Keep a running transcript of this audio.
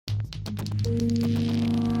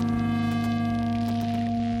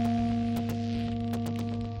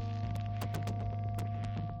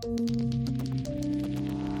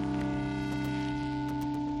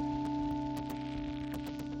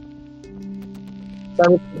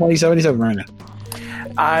right now.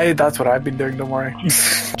 That's what I've been doing, don't worry.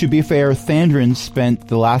 To be fair, Thandrin spent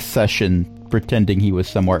the last session pretending he was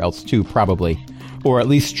somewhere else too, probably. Or at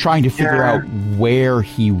least trying to figure out where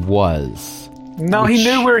he was. No, he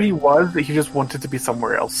knew where he was, but he just wanted to be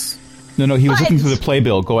somewhere else. No, he was looking through the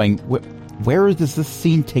playbill going, where does this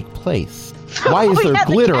scene take place? Why is there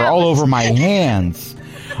glitter all over my hands?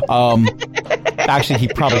 Actually, he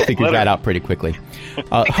probably figured that out pretty quickly.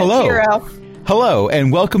 Hello,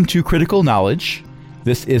 and welcome to Critical Knowledge.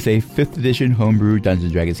 This is a 5th edition homebrew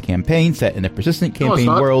Dungeons & Dragons campaign set in a persistent campaign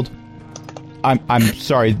world. I'm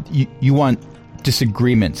sorry, you want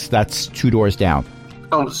disagreements. That's 2 doors down.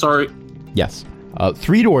 Oh, sorry. Yes.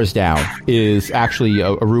 3 doors down is actually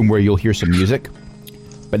a room where you'll hear some music,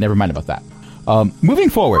 but never mind about that. Moving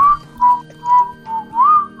forward.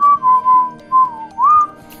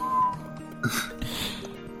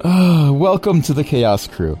 Welcome to the Chaos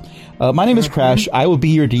Crew. My name is Crash. I will be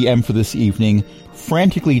your DM for this evening,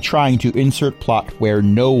 frantically trying to insert plot where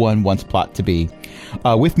no one wants plot to be.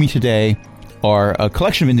 With me today are a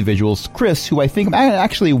collection of individuals. Chris, who I think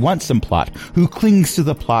actually wants some plot, who clings to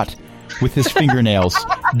the plot with his fingernails,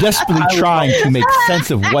 desperately trying to make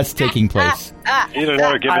sense of what's taking place. Either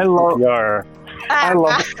that or give it CPR. I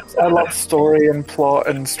love story and plot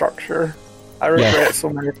and structure. I regret so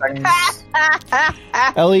many things.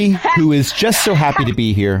 Ellie, who is just so happy to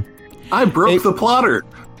be here. I broke the plotter.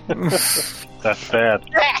 That's bad.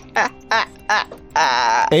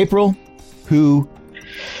 April, who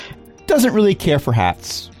doesn't really care for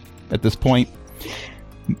hats at this point.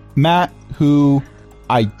 Matt, who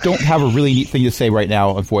I don't have a really neat thing to say right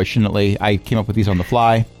now, unfortunately. I came up with these on the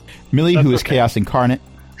fly. Millie, who is Chaos Incarnate.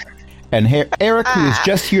 And Eric, who is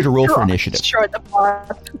just here to roll for initiative. Short the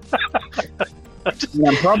plot.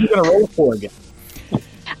 I'm probably going to roll 4 again.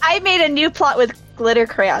 I made a new plot with glitter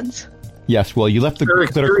crayons. Yes, well, you left the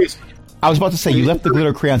glitter... I was about to say, you left the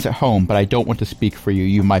glitter crayons at home, but I don't want to speak for you.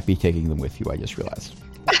 You might be taking them with you, I just realized.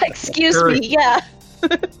 Excuse Eric, me, yeah.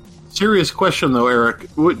 Serious question, though, Eric.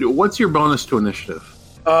 What's your bonus to initiative?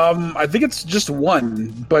 I think it's just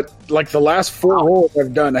 1, but like the last 4 rolls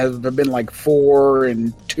I've done have been like 4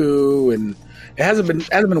 and 2, and it hasn't been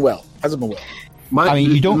well.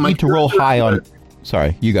 You don't need to roll high on...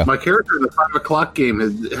 Sorry, you go. My character in the 5 o'clock game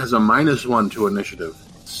has a -1 to initiative,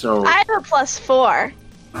 so... I have a +4.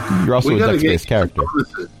 You're also a dex-based character.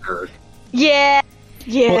 Yeah.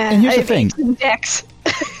 Well, and here's the thing. Dex.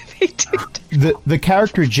 The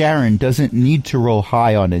character Jaren doesn't need to roll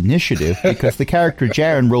high on initiative because the character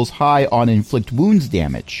Jaren rolls high on inflict wounds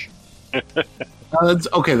damage.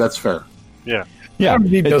 That's fair. Yeah. I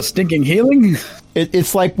don't need no stinking healing.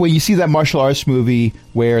 It's like when you see that martial arts movie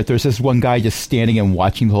where there's this one guy just standing and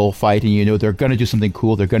watching the whole fight, and you know they're going to do something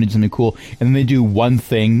cool, and then they do one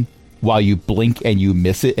thing while you blink and you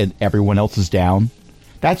miss it, and everyone else is down.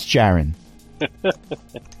 That's Jaren.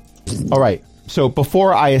 All right. So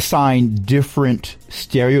before I assign different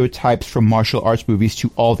stereotypes from martial arts movies to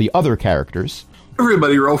all the other characters...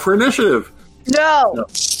 Everybody roll for initiative. No.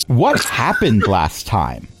 What happened last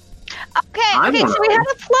time? Okay, so we had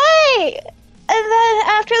a play. And then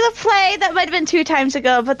after the play, that might have been 2 times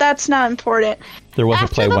ago, but that's not important. There was a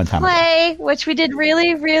play one time ago. Which we did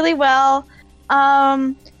really, really well.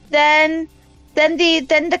 Then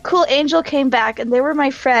the cool angel came back, and they were my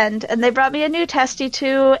friend, and they brought me a new testy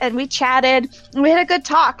too, and we chatted, and we had a good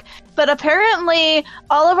talk. But apparently,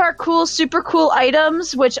 all of our cool, super cool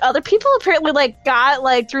items, which other people apparently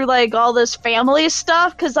got through all this family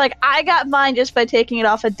stuff, because I got mine just by taking it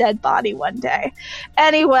off a dead body one day.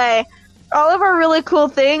 Anyway, all of our really cool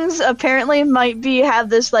things apparently might have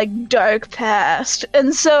this dark past,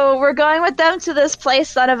 and so we're going with them to this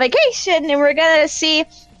place on a vacation, and we're gonna see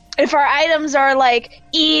if our items are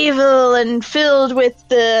evil and filled with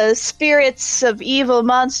the spirits of evil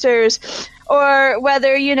monsters, or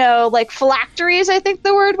whether, phylacteries, I think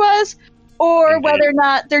the word was, or whether or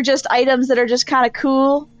not they're just items that are just kind of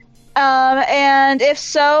cool. And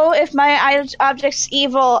if my object's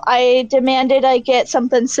evil, I demanded I get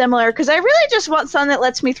something similar, because I really just want something that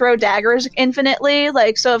lets me throw daggers infinitely.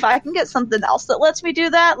 So if I can get something else that lets me do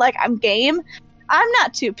that, I'm game. I'm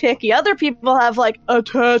not too picky. Other people have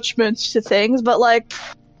attachments to things, but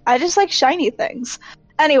I just like shiny things.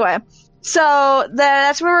 Anyway, so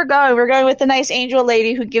that's where we're going. We're going with the nice angel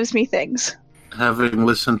lady who gives me things. Having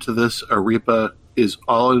listened to this, Arepa is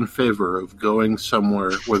all in favor of going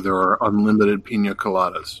somewhere where there are unlimited pina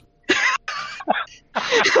coladas.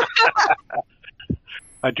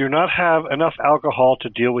 I do not have enough alcohol to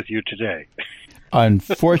deal with you today.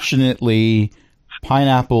 Unfortunately,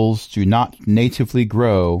 pineapples do not natively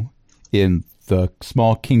grow in the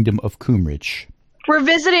small kingdom of Coomridge. We're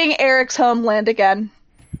visiting Eric's homeland again.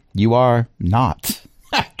 You are not.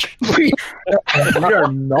 We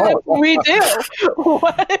are not. We do.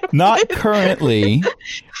 What? Not currently.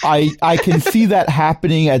 I can see that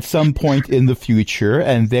happening at some point in the future,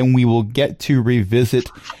 and then we will get to revisit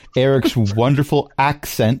Eric's wonderful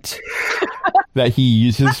accent that he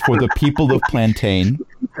uses for the people of Plantain.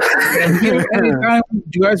 Anytime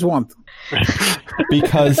you guys want.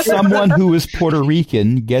 Because someone who is Puerto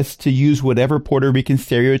Rican gets to use whatever Puerto Rican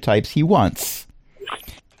stereotypes he wants.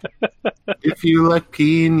 If you like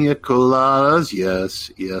pina coladas,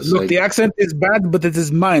 yes. Look, the accent is bad, but it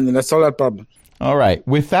is mine, and that's all that problem. All right.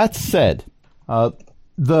 With that said,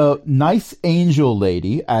 the nice angel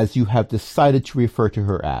lady, as you have decided to refer to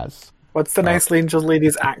her as. What's the nice angel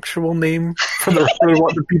lady's actual name for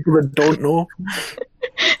the people that don't know?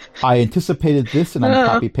 I anticipated this, and I'm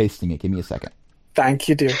copy pasting it. Give me a second. Thank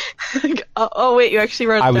you, dear. Oh, wait, you actually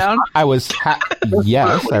wrote it down?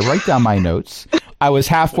 Yes, I write down my notes. I was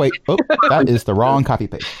halfway. Oh, that is the wrong copy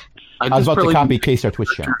paste. I was about to copy paste our Twitch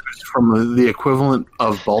channel from the equivalent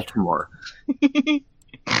of Baltimore. Yeah,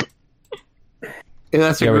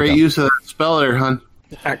 that's a great use of that spell there, hon.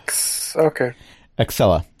 Okay.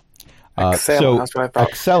 Excella. Excel, that's what I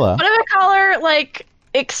thought. Excella. What do I call her? Like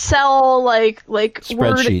Excel, like word,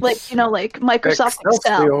 Spreadsheets. like Microsoft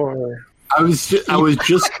Excel. I was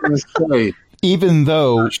just going to say. Even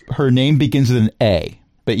though her name begins with an A,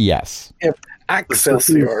 but yes. Yep.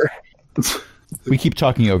 Excelsior. We keep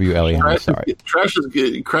talking over you, Ellie. I'm sorry. Crash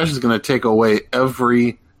is going to take away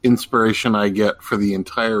every inspiration I get for the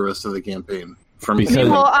entire rest of the campaign from me.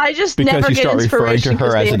 Well, I just never you get start referring to inspiration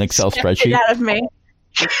her as an Excel spreadsheet out of me.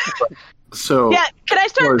 So yeah, can I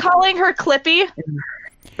start calling her Clippy?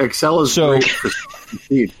 Excel is great for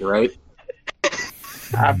speed, right?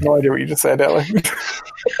 I have no idea what you just said, Ellie.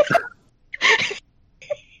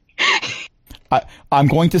 I'm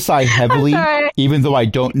going to sigh heavily, even though I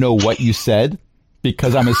don't know what you said,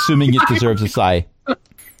 because I'm assuming it deserves a sigh.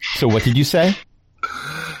 So what did you say?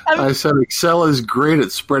 I said Excel is great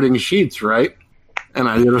at spreading sheets, right? And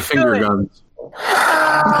I did a finger guns.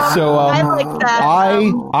 So I like that.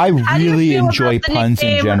 I really enjoy puns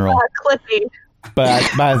in general.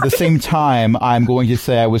 But at the same time, I'm going to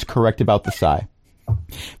say I was correct about the sigh.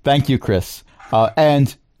 Thank you, Chris.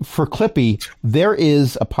 And for Clippy, there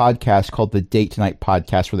is a podcast called the Date Night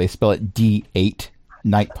Podcast, where they spell it D8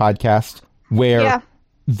 Night Podcast, where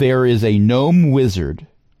there is a gnome wizard,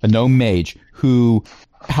 a gnome mage, who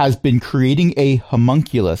has been creating a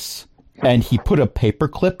homunculus, and he put a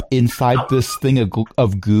paperclip inside this thing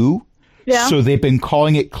of goo. Yeah. So they've been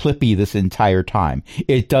calling it Clippy this entire time.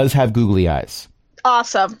 It does have googly eyes.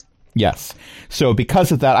 Awesome. Yes. So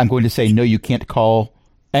because of that, I'm going to say, no, you can't call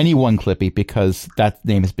anyone Clippy because that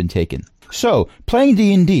name has been taken. So, playing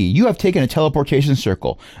D&D, you have taken a teleportation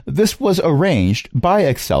circle. This was arranged by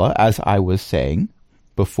Excella, as I was saying,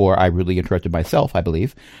 before I really interrupted myself, I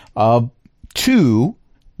believe, to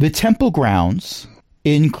the temple grounds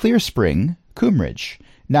in Clear Spring, Coomridge.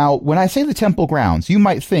 Now, when I say the temple grounds, you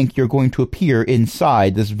might think you're going to appear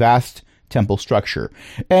inside this vast temple structure,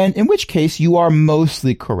 and in which case you are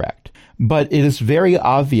mostly correct. But it is very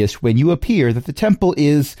obvious when you appear that the temple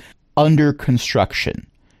is under construction.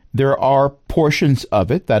 There are portions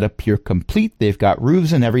of it that appear complete. They've got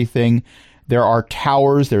roofs and everything. There are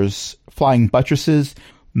towers. There's flying buttresses.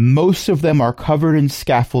 Most of them are covered in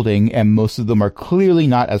scaffolding, and most of them are clearly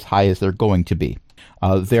not as high as they're going to be.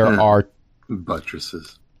 There are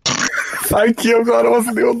buttresses. Thank you. I'm glad I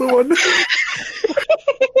wasn't the only one.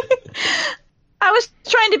 I was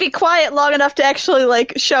trying to be quiet long enough to actually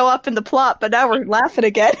show up in the plot, but now we're laughing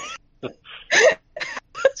again.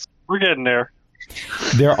 We're getting there.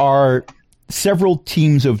 There are several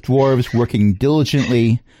teams of dwarves working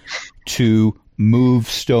diligently to move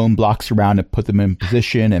stone blocks around and put them in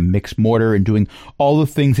position and mix mortar and doing all the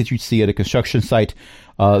things that you see at a construction site.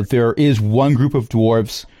 There is one group of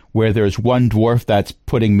dwarves where there's one dwarf that's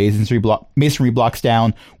putting masonry blocks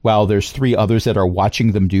down while there's three others that are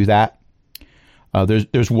watching them do that.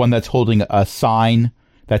 There's one that's holding a sign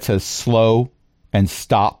that says slow and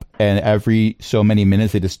stop, and every so many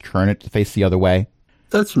minutes they just turn it to face the other way.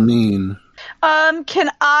 That's mean.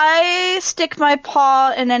 Can I stick my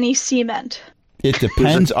paw in any cement? It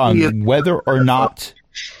depends on whether or not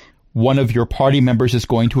one of your party members is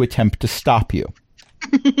going to attempt to stop you.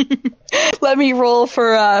 Let me roll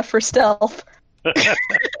for stealth.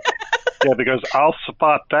 Yeah, because I'll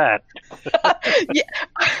spot that.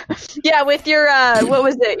 Yeah, with your what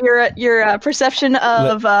was it? Your perception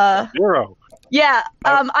of 0. Yeah,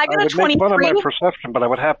 I got a would make fun of 23. my perception, but I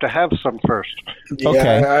would have to have some first. Yeah,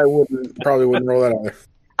 Okay. I probably wouldn't roll that either.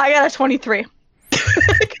 I got a 23.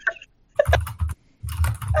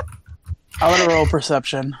 I want to roll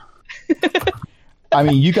perception. I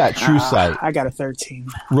mean, you got true sight. I got a 13.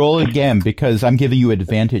 Roll again because I'm giving you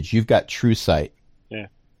advantage. You've got true sight.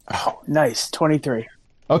 Oh, nice. 23.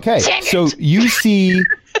 Okay, so you see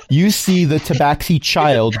the Tabaxi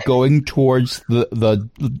child going towards the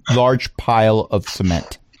large pile of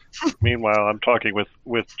cement. Meanwhile, I'm talking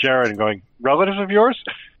with Jared and going, relatives of yours?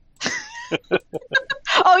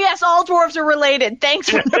 Oh yes, all dwarves are related. Thanks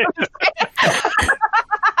for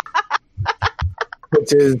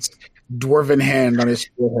Puts his dwarven hand on his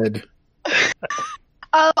forehead.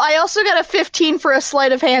 I also got a 15 for a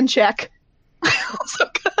sleight of hand check.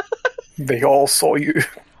 They all saw you.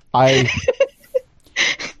 No, I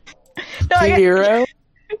got, Hero.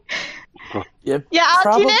 yeah,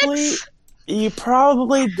 Auntie Nix? You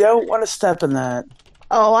probably don't want to step in that.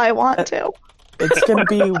 Oh, I want to. It's gonna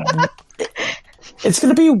be. It's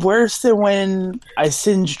gonna be worse than when I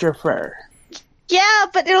singed your fur. Yeah,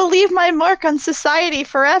 but it'll leave my mark on society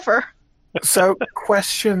forever. So,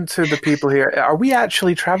 question to the people here: are we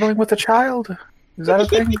actually traveling with a child? Is that a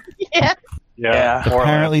thing? Yeah. Yeah. More or less.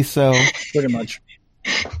 Apparently so. Pretty much.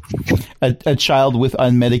 A child with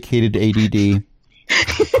unmedicated ADD.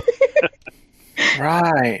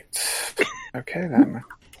 Right. Okay then.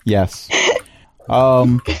 Yes.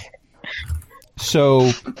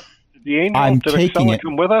 So Did the angel, I'm did taking Excella it.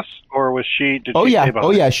 come with us, or was she? Did Oh she yeah, stay behind?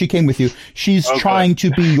 oh yeah, she came with you. She's Okay. trying to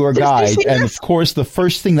be your guide, and of course, the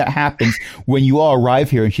first thing that happens when you all arrive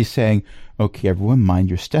here, and she's saying, "Okay, everyone, mind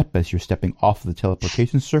your step as you're stepping off of the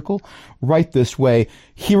teleportation circle, right this way."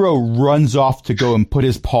 Hero runs off to go and put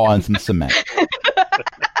his paw on some cement.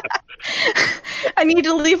 I need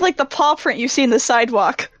to leave like the paw print you see in the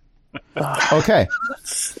sidewalk. Okay.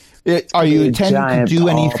 Are you A intending to giant do paw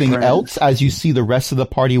anything print. else as you see the rest of the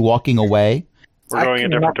party walking away? We're going a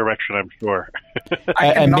cannot- different direction, I'm sure.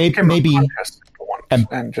 I can And knock him maybe- unconscious for once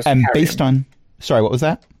and just And carry based him. on, sorry, what was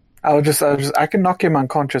that? I can knock him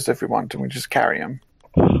unconscious if we want, and we just carry him.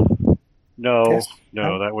 No, Yes.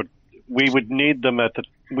 no, that would. We would need them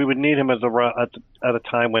We would need him at a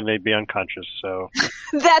time when they'd be unconscious. So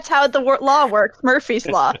That's how the law works. Murphy's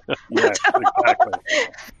Law. yes, exactly.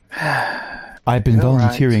 I've been All right.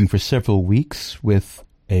 volunteering for several weeks with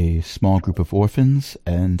a small group of orphans,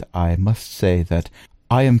 and I must say that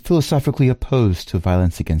I am philosophically opposed to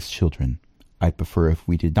violence against children. I'd prefer if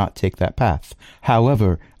we did not take that path.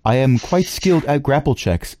 However, I am quite skilled at grapple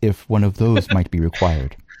checks if one of those might be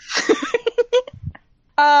required.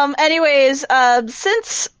 Anyways,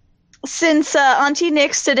 since Auntie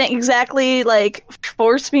Nix didn't exactly like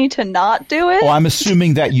force me to not do it. Oh, I'm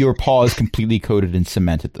assuming that your paw is completely coated in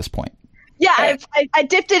cement at this point. Yeah, I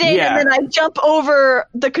dipped it in Yeah. and then I jump over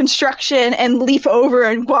the construction and leap over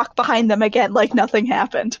and walk behind them again like nothing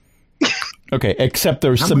happened. Okay, except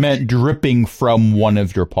there's cement dripping from one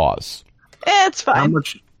of your paws. It's How fine.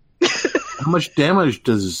 much damage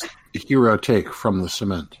does Hero take from the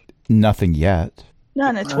cement? Nothing yet.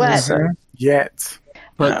 None, it's wet. Yet.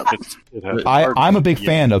 But It has I'm a big yeah.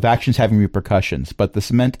 fan of actions having repercussions, but the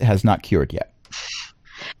cement has not cured yet.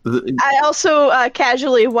 I also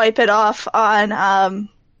casually wipe it off on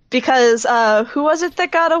because who was it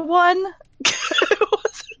that got a 1? Who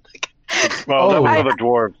was it? Well, that Oh. was for the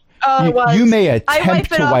dwarves. Oh, it was. You may I wipe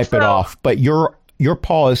attempt it to off wipe it for- off, but your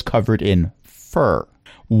paw is covered in fur.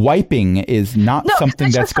 Wiping is not No, something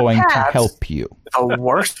that's that's just a going to pad. help you. The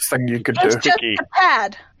worst thing you could It's do. just Sticky. a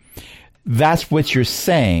pad. That's what you're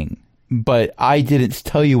saying, but I didn't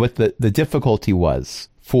tell you what the difficulty was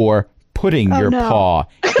for putting your no. paw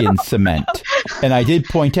in cement. And I did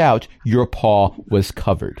point out your paw was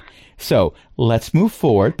covered. So let's move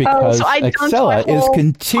forward because so I dunked Excella my is whole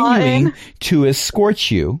continuing paw to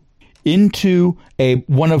escort you into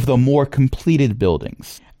one of the more completed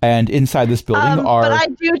buildings. And inside this building are... But I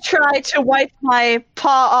do try to wipe my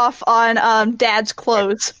paw off on Dad's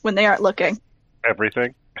clothes when they aren't looking.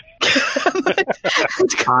 Everything.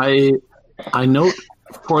 I note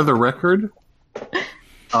for the record,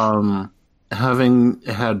 having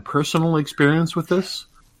had personal experience with this,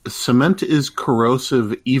 cement is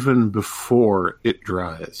corrosive even before it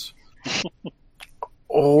dries.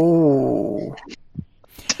 Oh.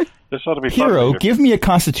 This ought to be fun. Hero, later. give me a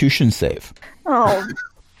Constitution save. Oh,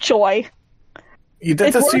 joy. You did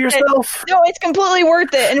It's this to worth it. yourself? No, it's completely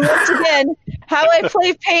worth it. And once again, How I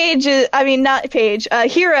play Paige is, I mean, not Paige,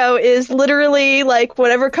 Hero is literally like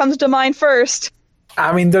whatever comes to mind first.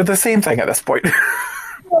 I mean, they're the same thing at this point.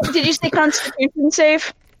 Did you say Constitution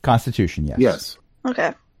save? Constitution, yes. Yes.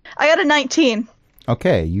 Okay. I got a 19.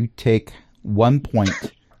 Okay, you take 1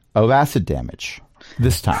 point of acid damage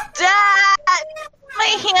this time. Dad! My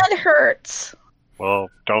hand hurts. Well,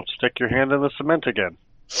 don't stick your hand in the cement again.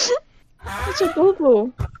 It's a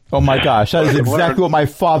boo-boo. Oh my gosh, that is exactly what my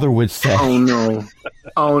father would say. Oh no.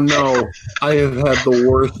 Oh no. I have had the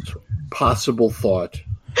worst possible thought.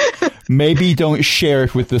 Maybe don't share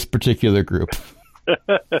it with this particular group.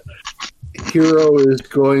 Hero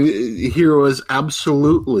is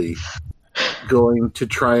absolutely going to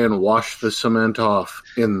try and wash the cement off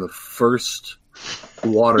in the first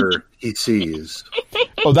water he sees.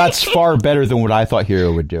 Oh, that's far better than what I thought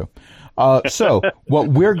Hero would do. So what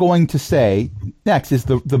we're going to say next is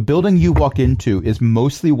the building you walk into is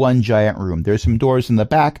mostly one giant room. There's some doors in the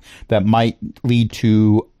back that might lead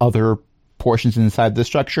to other portions inside the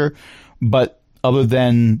structure, but other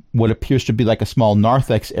than what appears to be like a small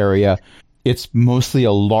narthex area, it's mostly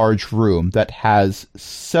a large room that has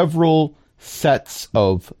several sets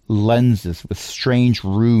of lenses with strange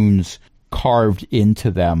runes carved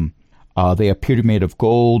into them. They appear to be made of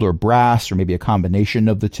gold or brass or maybe a combination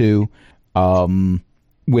of the two,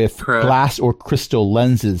 with glass or crystal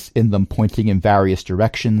lenses in them pointing in various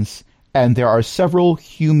directions. And there are several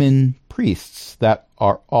human priests that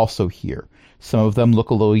are also here. Some of them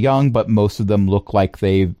look a little young, but most of them look like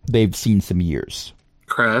they've seen some years.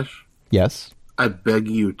 Crash, Yes? I beg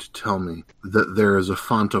you to tell me that there is a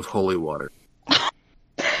font of holy water.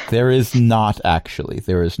 There is not, actually.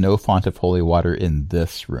 There is no font of holy water in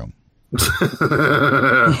this room. This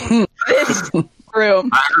room.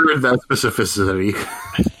 I heard that specificity.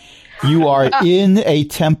 You are in a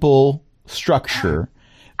temple structure.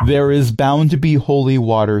 There is bound to be holy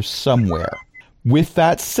water somewhere. With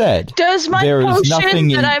that said, Does my there is potion nothing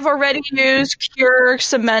that in... I've already used cure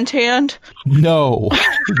cement hand? No.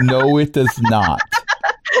 No, it does not.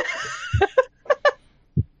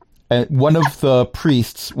 And one of the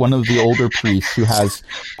priests, one of the older priests who has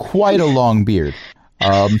quite a long beard,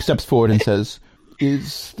 steps forward and says,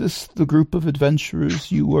 "Is this the group of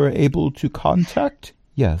adventurers you were able to contact?"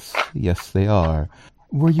 "Yes, yes, they are.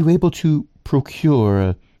 Were you able to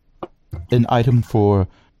procure an item for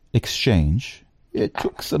exchange?" "It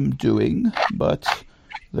took some doing, but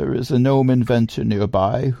there is a gnome inventor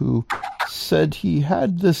nearby who said he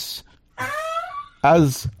had this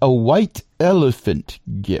as a white elephant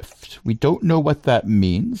gift. We don't know what that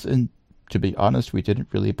means, and to be honest, we didn't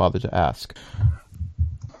really bother to ask."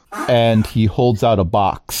 And he holds out a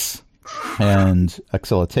box, and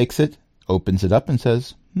Axella takes it, opens it up, and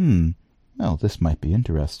says, well, this might be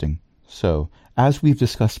interesting. So, as we've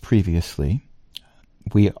discussed previously,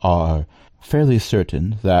 we are fairly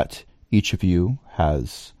certain that each of you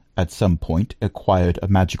has, at some point, acquired a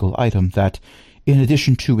magical item that, in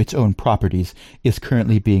addition to its own properties, is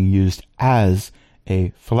currently being used as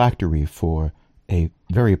a phylactery for a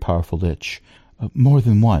very powerful lich. More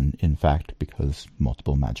than one, in fact, because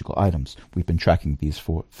multiple magical items. We've been tracking these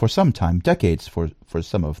for some time, decades for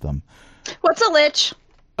some of them. What's a lich?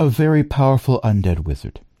 A very powerful undead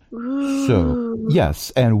wizard. Ooh. So,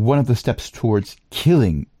 yes, and one of the steps towards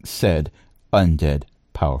killing said undead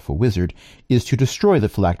powerful wizard is to destroy the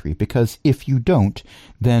phylactery, because if you don't,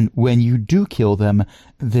 then when you do kill them,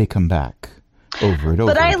 they come back over and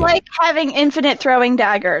over But I again. like having infinite throwing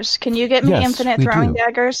daggers. Can you get me Yes, infinite we throwing do.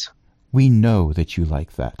 daggers? We know that you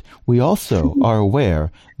like that. We also are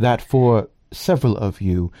aware that for several of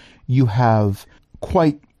you, you have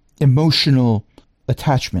quite emotional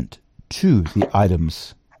attachment to the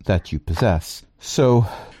items that you possess. So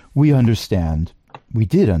we understand, we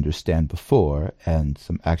did understand before, and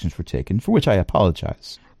some actions were taken, for which I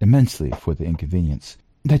apologize immensely for the inconvenience,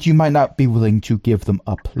 that you might not be willing to give them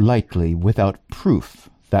up lightly without proof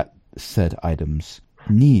that said items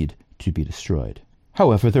need to be destroyed.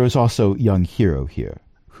 However, there is also young Hero here,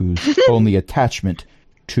 whose only attachment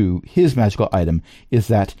to his magical item is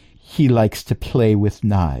that he likes to play with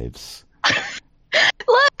knives.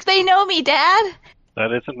 Look, they know me, Dad.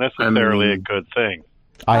 That isn't necessarily a good thing.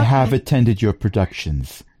 I have attended your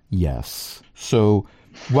productions, yes. So,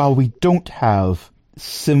 while we don't have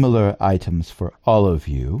similar items for all of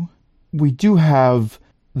you, we do have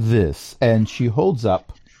this, and she holds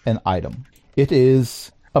up an item. It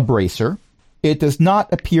is a bracer. It does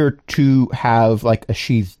not appear to have like a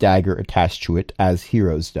sheathed dagger attached to it, as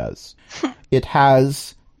Heroes does. It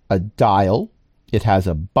has a dial, it has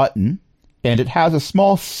a button, and it has a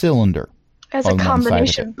small cylinder. As a on one side of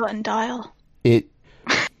combination it. button dial.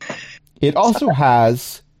 It also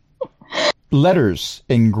has letters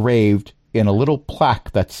engraved in a little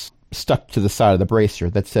plaque that's stuck to the side of the bracer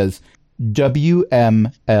that says WMLPD.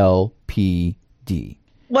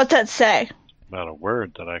 What's that say? Not a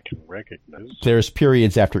word that I can recognize. There's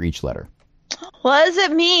periods after each letter. What does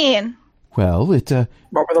it mean? Well, it's What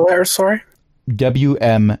were the letters, sorry?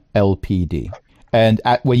 WMLPD. And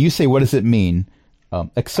when you say, what does it mean,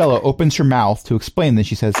 Excella opens her mouth to explain, then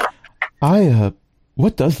she says,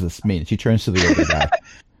 what does this mean? She turns to the other guy.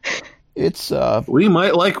 It's, We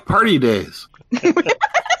might like party days.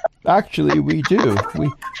 actually, we do.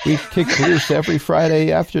 We kick loose every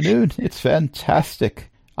Friday afternoon. It's fantastic.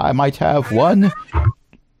 I might have 1,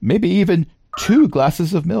 maybe even 2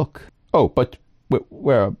 glasses of milk. Oh, but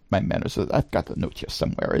where are my manners? I've got the note here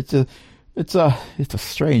somewhere. It's a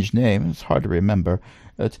strange name. It's hard to remember.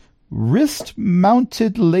 It's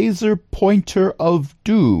Wrist-Mounted Laser Pointer of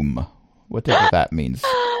Doom. Whatever that means.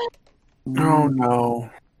 Oh no.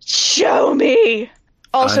 Show me.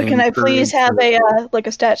 Also, can I I'm please have a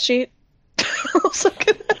stat sheet? Also,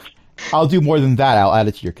 I'll do more than that. I'll add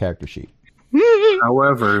it to your character sheet.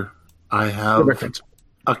 However, I have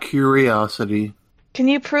a curiosity. Can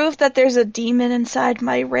you prove that there's a demon inside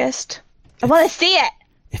my wrist? I want to see it.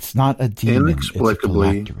 It's not a demon.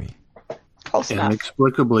 Inexplicably. It's a phylactery. Close enough.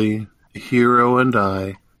 Inexplicably, Hero and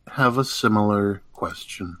I have a similar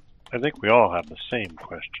question. I think we all have the same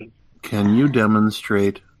question. Can you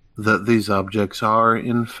demonstrate that these objects are,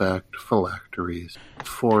 in fact, phylacteries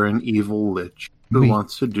for an evil lich who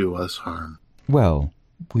wants to do us harm? Well,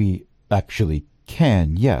 we actually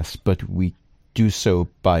can, yes, but we do so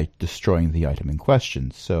by destroying the item in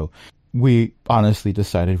question. So we honestly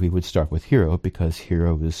decided we would start with Hero because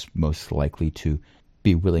Hero is most likely to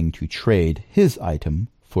be willing to trade his item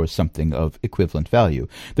for something of equivalent value.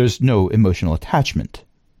 There's no emotional attachment,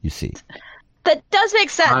 you see. That does make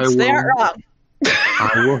sense. They aren't wrong.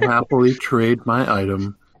 I will happily trade my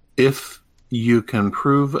item if you can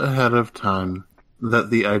prove ahead of time that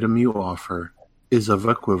the item you offer is of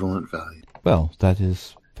equivalent value. Well, that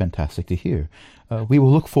is fantastic to hear. We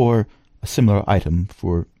will look for a similar item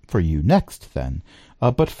for you next, then.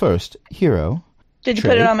 But first, Hero. Did you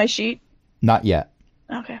put it on my sheet? Not yet.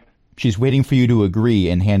 Okay. She's waiting for you to agree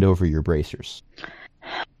and hand over your bracers.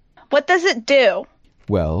 What does it do?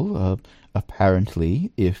 Well,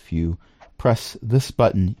 apparently, if you press this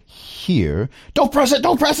button here... Don't press it!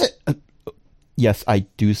 Don't press it! Yes, I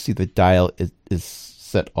do see the dial is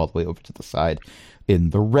set all the way over to the side in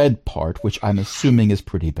the red part, which I'm assuming is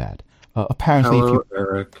pretty bad. Apparently, Hello,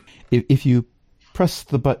 Eric. If you press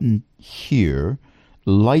the button here,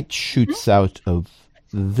 light shoots out of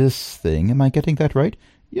this thing. Am I getting that right?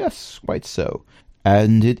 Yes, quite so.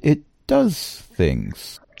 And it does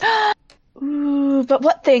things. Ooh, but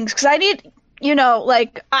what things? Because I need,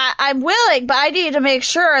 I'm willing, but I need to make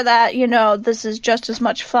sure that, this is just as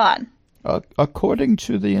much fun. According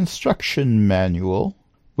to the instruction manual,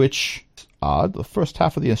 which is odd, the first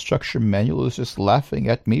half of the instruction manual is just laughing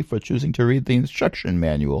at me for choosing to read the instruction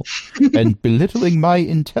manual and belittling my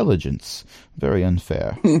intelligence. Very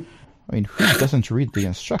unfair. I mean, who doesn't read the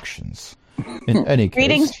instructions? In any case...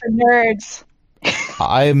 Readings for nerds.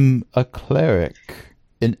 I'm a cleric.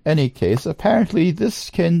 In any case, apparently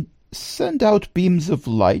this can send out beams of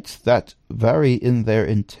light that vary in their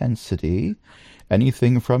intensity.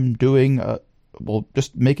 Anything from doing,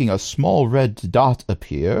 just making a small red dot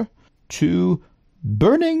appear, to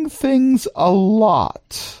burning things a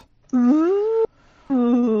lot. Ooh.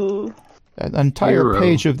 An entire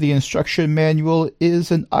page of the instruction manual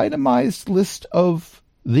is an itemized list of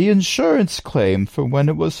the insurance claim for when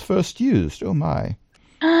it was first used. Oh my.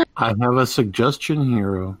 I have a suggestion,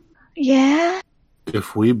 Hero. Yeah?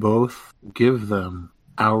 If we both give them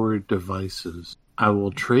our devices, I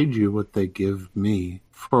will trade you what they give me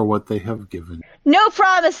for what they have given. No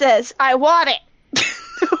promises. I want it.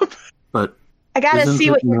 But I gotta isn't see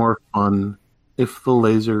it what more fun if the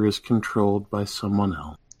laser is controlled by someone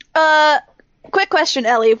else? Quick question,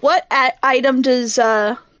 Ellie. What item does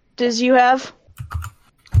you have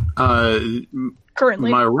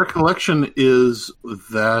currently? My recollection is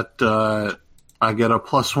that I get a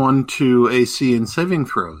 +1 to AC and saving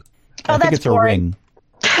throws. I think it's boring. A ring.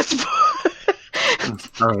 That's boring.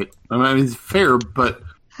 All right. I mean, it's fair, but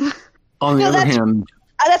on the other hand...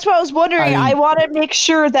 That's what I was wondering. I want to make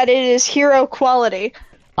sure that it is Hero quality.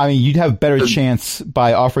 I mean, you'd have better chance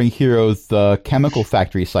by offering Hero the chemical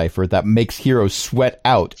factory cipher that makes Hero sweat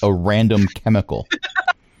out a random chemical.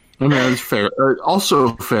 I mean, that's fair.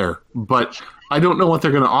 Also fair, but I don't know what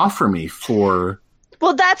they're going to offer me for...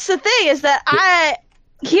 Well, that's the thing, is that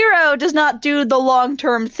Hero does not do the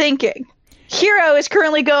long-term thinking. Hero is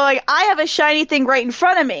currently going, I have a shiny thing right in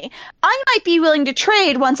front of me. I might be willing to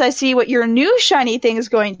trade once I see what your new shiny thing is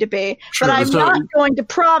going to be, Sure, but I'm so- not going to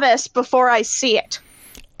promise before I see it.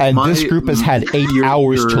 And My- this group has had 8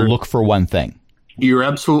 hours to look for one thing. You're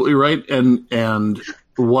absolutely right, and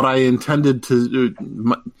what I intended to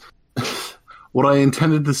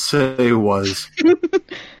say was,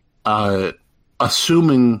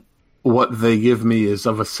 assuming what they give me is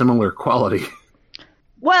of a similar quality.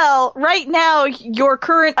 Well, right now, your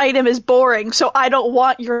current item is boring, so I don't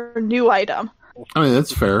want your new item. I mean,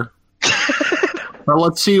 that's fair. But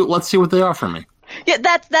let's see what they offer me. Yeah,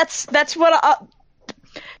 that's what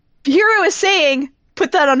Hero is saying.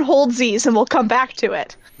 Put that on holdsies, and we'll come back to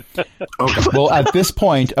it. Okay. Well, at this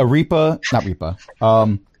point, that's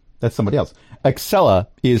somebody else. Excella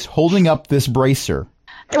is holding up this bracer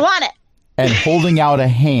I want it. and holding out a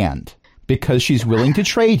hand because she's willing to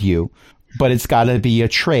trade you, but it's got to be a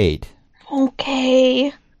trade.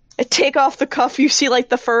 Okay. I take off the cuff. You see, like,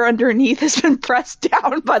 the fur underneath has been pressed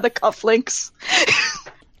down by the cufflinks.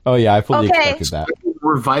 Oh, yeah, I fully Okay. expected that.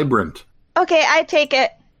 We're vibrant Okay, I take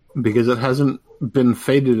it. because it hasn't been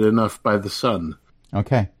faded enough by the sun.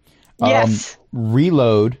 Okay. Yes.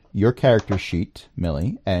 Reload your character sheet,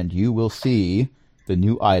 Millie, and you will see the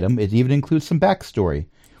new item. It even includes some backstory,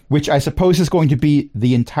 which I suppose is going to be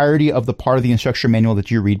the entirety of the part of the instruction manual that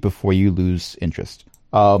you read before you lose interest.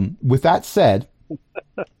 With that said,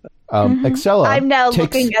 Excella I'm now takes,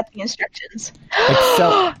 looking at the instructions.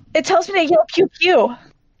 Excella, It tells me to yell pew pew.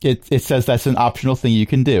 it says that's an optional thing you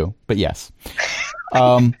can do, but yes.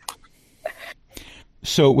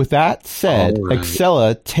 So with that said, All right.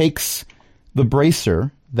 Excella takes the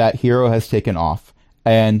bracer that Hero has taken off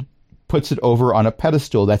and puts it over on a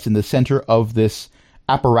pedestal that's in the center of this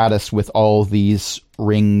apparatus with all these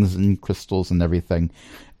rings and crystals and everything.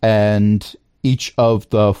 And each of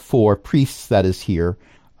the 4 priests that is here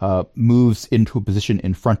moves into a position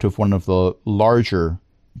in front of one of the larger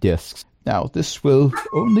discs. Now, this will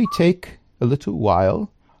only take a little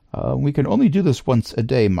while. We can only do this once a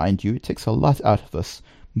day, mind you. It takes a lot out of us.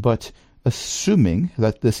 But assuming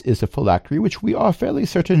that this is a phylactery, which we are fairly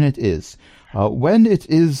certain it is, when it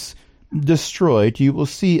is destroyed, you will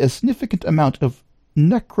see a significant amount of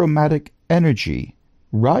necromantic energy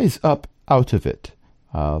rise up out of it.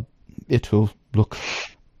 It will look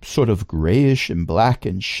sort of grayish and black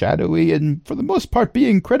and shadowy, and for the most part be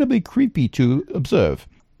incredibly creepy to observe.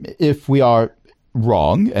 If we are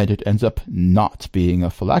wrong and it ends up not being a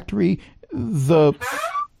phylactery, the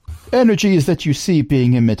energies that you see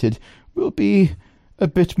being emitted will be a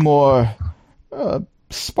bit more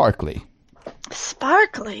sparkly.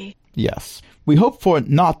 Sparkly. Yes. We hope for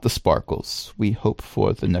not the sparkles. We hope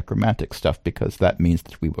for the necromantic stuff because that means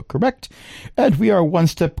that we were correct, and we are one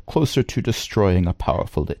step closer to destroying a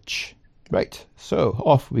powerful lich. Right. So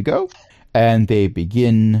off we go, and they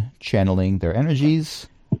begin channeling their energies.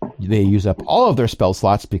 They use up all of their spell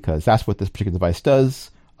slots because that's what this particular device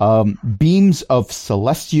does. Beams of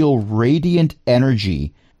celestial radiant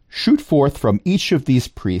energy shoot forth from each of these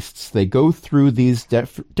priests. They go through these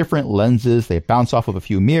different lenses. They bounce off of a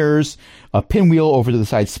few mirrors. A pinwheel over to the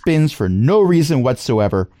side spins for no reason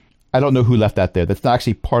whatsoever. I don't know who left that there. That's not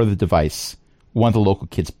actually part of the device. One of the local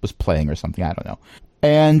kids was playing or something. I don't know.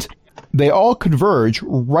 And they all converge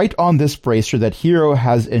right on this bracer that Hero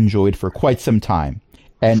has enjoyed for quite some time.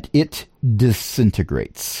 And it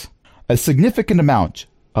disintegrates. A significant amount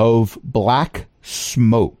of black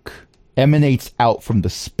smoke emanates out from the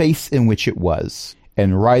space in which it was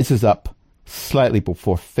and rises up slightly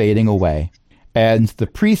before fading away. And the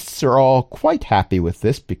priests are all quite happy with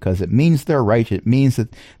this because it means they're right. It means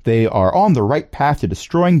that they are on the right path to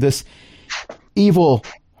destroying this evil,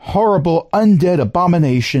 horrible, undead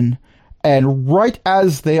abomination. And right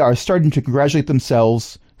as they are starting to congratulate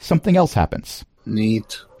themselves, something else happens.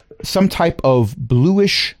 Neat. Some type of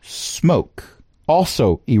bluish smoke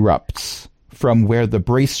also erupts from where the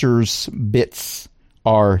bracer's bits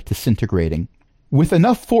are disintegrating. With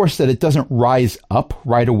enough force that it doesn't rise up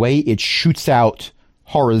right away, it shoots out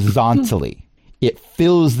horizontally. It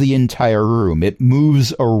fills the entire room. It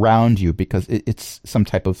moves around you because it's some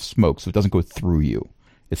type of smoke, so it doesn't go through you.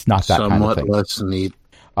 It's not that kind of Somewhat thing. less neat.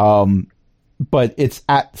 But it's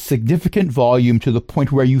at significant volume to the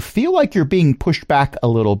point where you feel like you're being pushed back a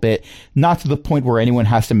little bit, not to the point where anyone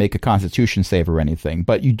has to make a constitution save or anything,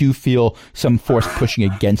 but you do feel some force pushing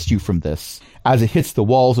against you from this. As it hits the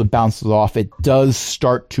walls and bounces off, it does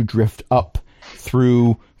start to drift up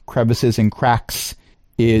through crevices and cracks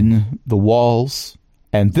in the walls.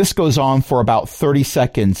 And this goes on for about 30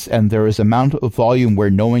 seconds, and there is an amount of volume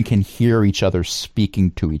where no one can hear each other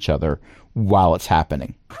speaking to each other while it's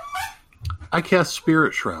happening. I cast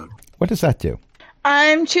Spirit Shroud. What does that do?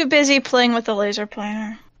 I'm too busy playing with the laser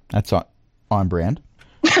pointer. That's on brand.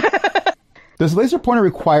 Does laser pointer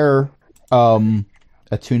require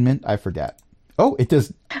attunement? I forget. Oh, it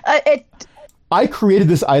does. I created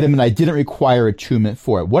this item and I didn't require attunement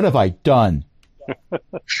for it. What have I done?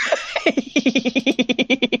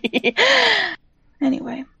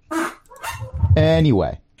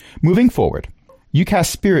 Anyway, moving forward, you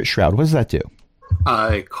cast Spirit Shroud. What does that do?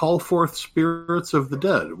 I call forth spirits of the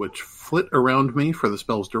dead, which flit around me for the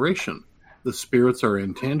spell's duration. The spirits are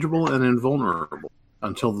intangible and invulnerable.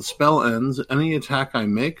 Until the spell ends, any attack I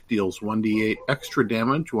make deals 1d8 extra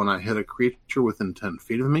damage when I hit a creature within 10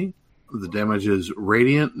 feet of me. The damage is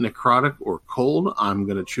radiant, necrotic, or cold. I'm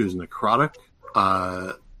going to choose necrotic.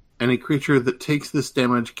 Any creature that takes this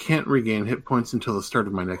damage can't regain hit points until the start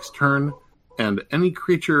of my next turn. And any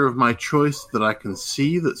creature of my choice that I can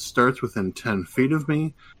see that starts within 10 feet of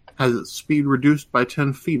me has its speed reduced by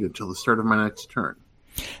 10 feet until the start of my next turn.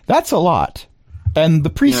 That's a lot. And the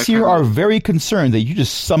priests here are very concerned that you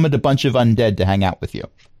just summoned a bunch of undead to hang out with you.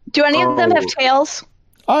 Do any of them have tails?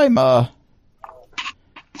 I'm not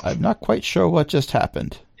quite sure what just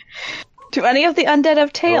happened. Do any of the undead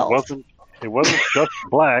have tails? It wasn't just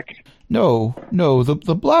black. No,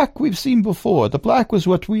 the black we've seen before. The black was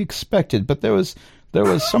what we expected, but there was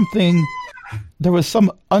some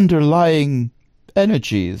underlying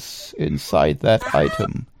energies inside that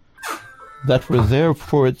item that were there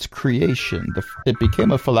for its creation. It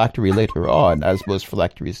became a phylactery later on, as most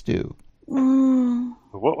phylacteries do.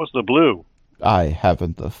 What was the blue? I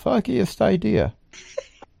haven't the foggiest idea.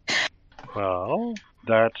 Well,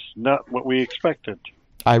 that's not what we expected.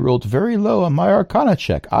 I rolled very low on my Arcana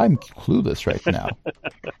check. I'm clueless right now.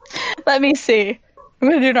 Let me see. I'm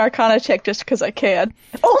going to do an Arcana check just because I can.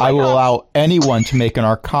 I will allow anyone to make an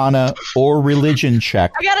Arcana or Religion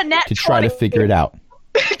check I got a nat to try to figure it out.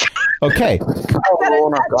 Okay. I'll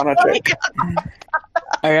roll an Arcana check.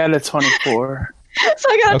 I got a 24. So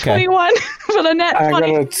I got a 21 for the nat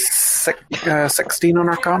 20. I got a 16 on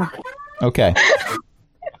Arcana. Okay.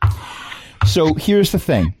 So here's the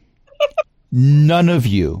thing. None of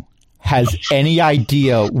you has any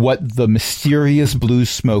idea what the mysterious blue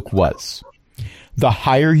smoke was. The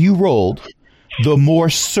higher you rolled, the more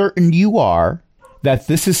certain you are that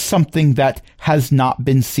this is something that has not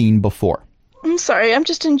been seen before. I'm sorry, I'm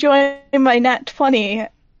just enjoying my nat 20.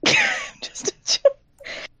 Just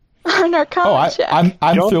an Arcana check. I'm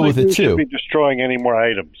thrilled with it too. We shouldn't be destroying any more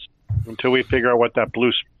items until we figure out what that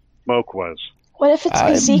blue smoke was. What if it's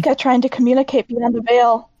Gazika trying to communicate beyond the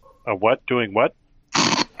veil? A what? Doing what?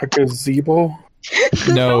 A gazebo?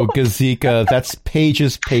 No, Gazika. That's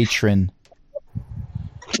Paige's patron.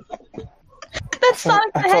 That's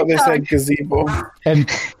Sonic the I thought they said gazebo. And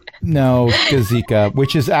no, Gazika,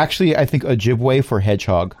 which is actually, I think, Ojibwe for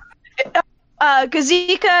hedgehog.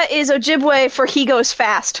 Gazika is Ojibwe for he goes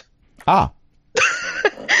fast. Ah.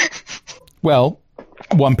 Well,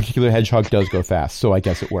 one particular hedgehog does go fast, so I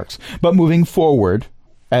guess it works. But moving forward,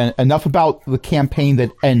 and enough about the campaign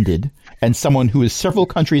that ended, and someone who is several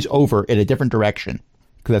countries over in a different direction,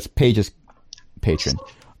 because that's Paige's patron.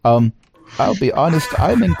 I'll be honest,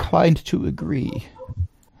 I'm inclined to agree.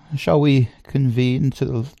 Shall we convene to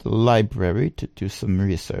the library to do some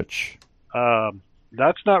research?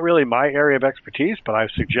 That's not really my area of expertise, but I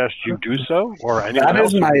suggest you do so, or anyone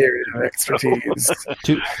else. That is my area of expertise.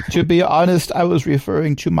 To be honest, I was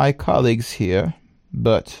referring to my colleagues here,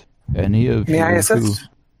 but any of May I assist?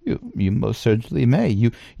 You most certainly may.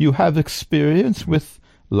 You have experience with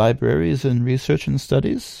libraries and research and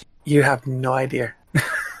studies? You have no idea.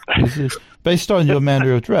 Based on your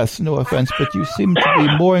manner of dress, no offense, but you seem to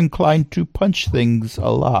be more inclined to punch things a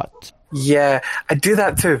lot. Yeah, I do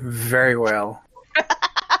that too very well.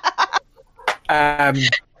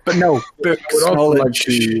 But no, books, knowledge.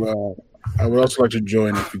 I would also like to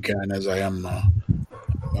join if you can, as I am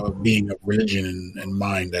being of religion and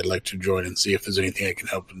mind. I'd like to join and see if there's anything I can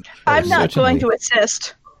help. I'm not going to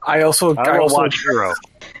assist. I also watch Hero.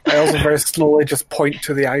 I also very slowly just point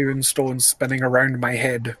to the iron stone spinning around my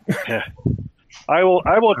head. Yeah. I will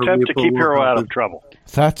attempt to keep Hero out of trouble.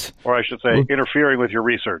 Or I should say, interfering with your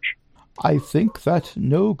research. I think that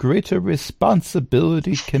no greater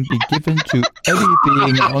responsibility can be given to any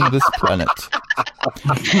being on this planet.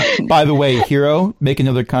 By the way, Hero, make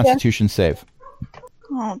another Constitution save.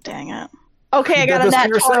 Oh, dang it. Okay, I got a nat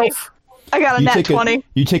 20. I got a nat 20.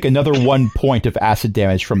 You take another 1 point of acid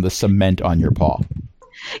damage from the cement on your paw.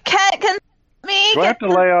 Can me Do I have to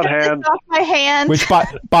lay on hands? Off my hand? Which,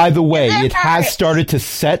 by the way, it has started to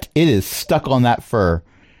set. It is stuck on that fur.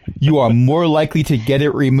 You are more likely to get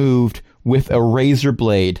it removed with a razor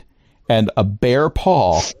blade and a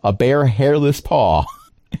bare hairless paw,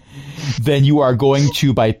 then you are going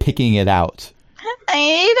to by picking it out. I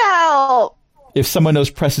need help. If someone knows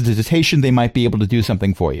prestidigitation, they might be able to do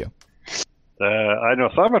something for you. I know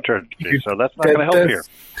thaumaturgy, so that's not going to help here.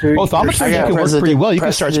 Oh, thaumaturgy can work pretty well. You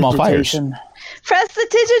can start small fires.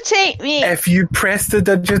 Prestidigitate me. If you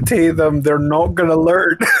prestidigitate them, they're not going to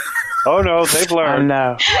learn. Oh no, they've learned.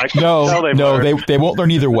 No. I can tell they've No, learned. they won't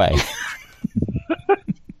learn either way.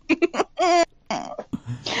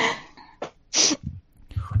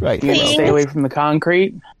 Right. You gotta stay away from the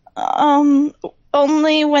concrete.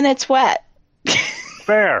 Only when it's wet.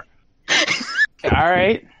 Fair. All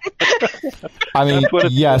right. I mean,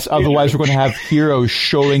 yes, otherwise we're going to have heroes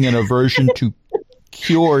showing an aversion to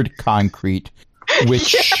cured concrete,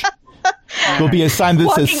 which will be a sign that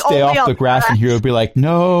says Walking stay only off the on grass, and hero will be like,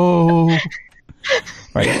 no.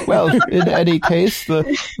 Right. Well, in any case,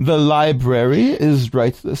 the library is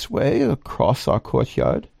right this way across our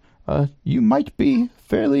courtyard. You might be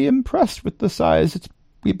fairly impressed with the size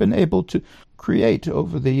we've been able to create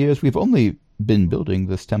over the years. We've only been building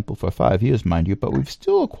this temple for 5 years, mind you, but we've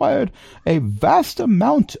still acquired a vast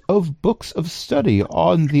amount of books of study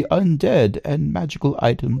on the undead and magical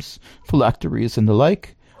items, phylacteries, and the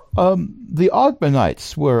like. The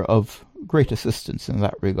Ogmanites were of great assistance in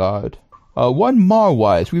that regard. One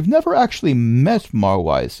Marwise. We've never actually met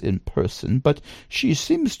Marwise in person, but she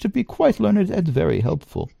seems to be quite learned and very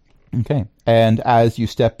helpful. Okay. And as you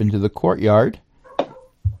step into the courtyard,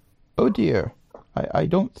 oh dear, I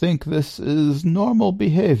don't think this is normal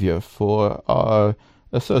behavior for our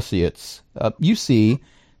associates. You see,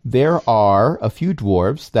 there are a few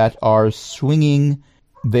dwarves that are swinging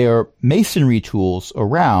their masonry tools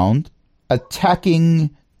around, attacking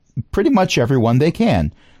pretty much everyone they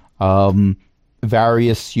can.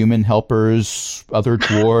 Various human helpers, other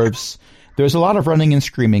dwarves. There's a lot of running and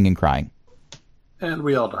screaming and crying. And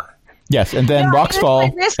we all die. Yes, and then rocks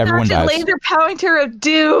fall, everyone dies. Laser pointer of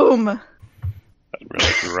doom. I didn't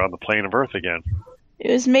realize we were on the plane of Earth again.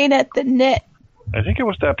 It was made at the knit. I think it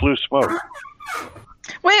was that blue smoke.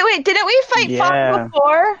 Wait, didn't we fight Fog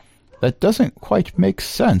before? That doesn't quite make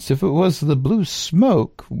sense. If it was the blue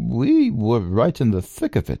smoke, we were right in the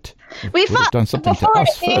thick of it. We would have done something to before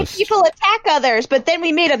us made first. people attack others, but then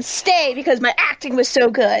we made them stay because my acting was so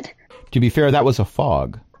good. To be fair, that was a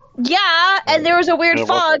fog. Yeah, and there was a weird Yeah,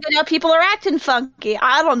 fog, and now people are acting funky.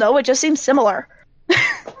 I don't know, it just seems similar.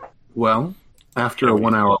 Well, after a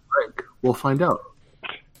 1 hour break, we'll find out.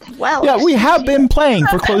 Well, Yeah, we have been playing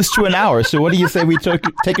for close to an hour, so what do you say we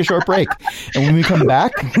take a short break? And when we come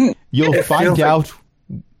back, you'll find out...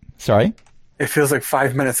 Sorry? It feels like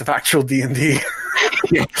 5 minutes of actual D&D.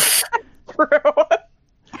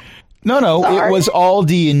 No, Sorry. it was all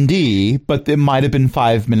D&D, but there might have been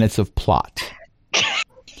 5 minutes of plot.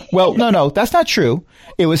 Well, no, that's not true.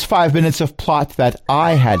 It was 5 minutes of plot that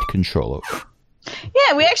I had control over.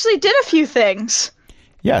 yeah, we actually did a few things.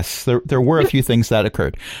 Yes, there were a few things that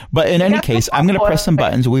occurred. But in any case, I'm going to press some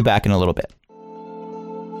buttons. We'll be back in a little bit.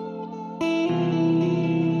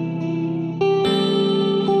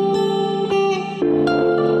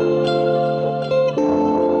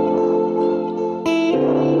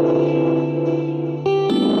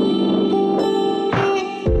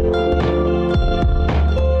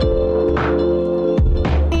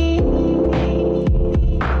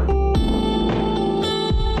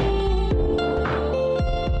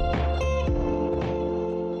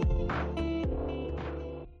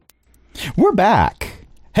 We're back.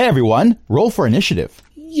 Hey, everyone. Roll for initiative.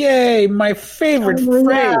 Yay, my favorite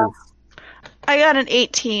phrase. I got an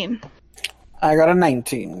 18. I got a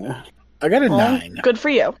 19 I got a 9. Good for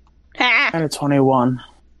you. Ha! and a 21.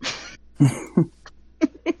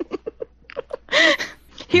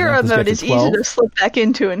 Hero Samantha's mode got is the easy 12. to slip back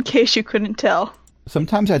into in case you couldn't tell.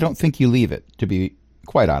 Sometimes I don't think you leave it, to be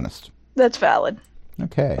quite honest. That's valid.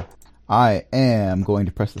 Okay. I am going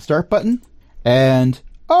to press the start button. And,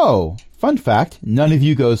 oh, fun fact, none of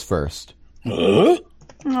you goes first. Huh?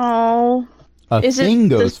 Oh. A Is thing it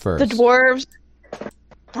goes the first. dwarves?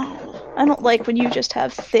 Oh, I don't like when you just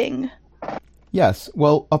have thing. Yes.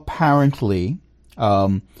 Well, apparently,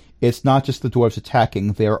 it's not just the dwarves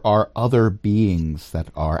attacking. There are other beings that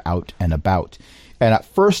are out and about. And at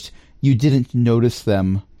first, you didn't notice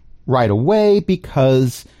them right away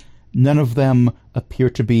because none of them appear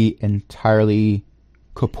to be entirely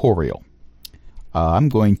corporeal. I'm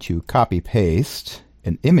going to copy-paste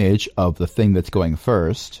an image of the thing that's going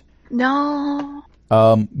first. No.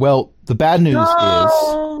 Well, the bad news is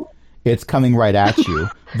No. it's coming right at you.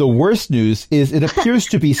 The worst news is it appears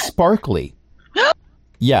to be sparkly.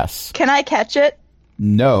 Yes. Can I catch it?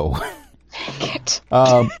 No. Dang it.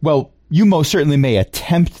 Well, You most certainly may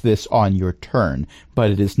attempt this on your turn,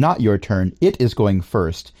 but it is not your turn. It is going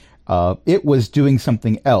first. It was doing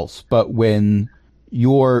something else, but when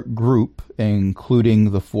your group,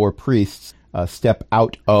 including the 4 priests, step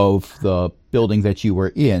out of the building that you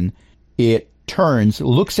were in, it turns,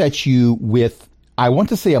 looks at you with, I want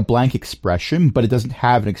to say a blank expression, but it doesn't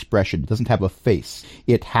have an expression. It doesn't have a face.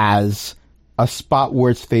 It has a spot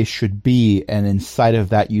where its face should be, and inside of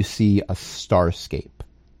that you see a starscape.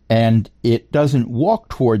 And it doesn't walk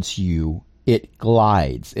towards you. It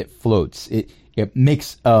glides. It floats. It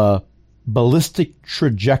makes a ballistic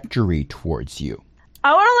trajectory towards you.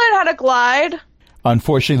 I want to learn how to glide.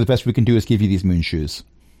 Unfortunately, the best we can do is give you these moon shoes.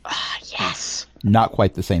 Yes. Not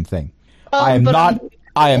quite the same thing. I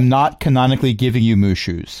am not canonically giving you moo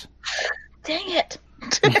shoes. Dang it.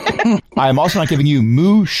 I am also not giving you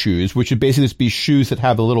moo shoes, which would basically just be shoes that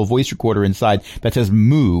have a little voice recorder inside that says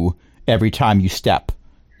moo every time you step.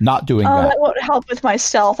 Not doing that. That won't help with my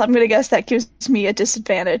stealth. I'm going to guess that gives me a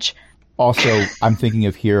disadvantage. Also, I'm thinking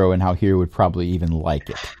of Hero and how Hero would probably even like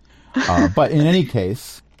it. But in any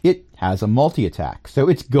case, it has a multi-attack, so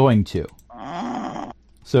it's going to.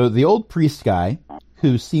 So the old priest guy,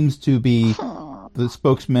 who seems to be the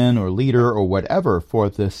spokesman or leader or whatever for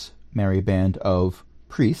this merry band of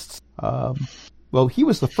priests, well, he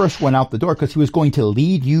was the first one out the door because he was going to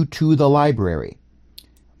lead you to the library.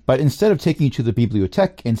 But instead of taking you to the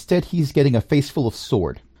bibliothèque, instead he's getting a face full of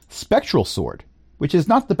sword. Spectral sword, which is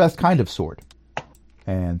not the best kind of sword.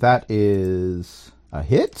 And that is a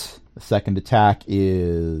hit. The second attack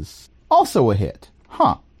is also a hit.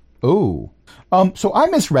 Huh. Oh. So I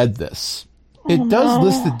misread this. It does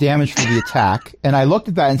list the damage for the attack, and I looked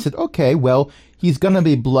at that and said, okay, well, he's gonna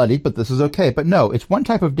be bloodied, but this is okay. But no, it's one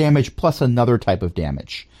type of damage plus another type of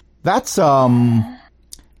damage. That's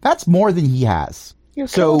more than he has. You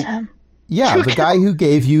killed him. Yeah, the guy who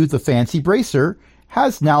gave you the fancy bracer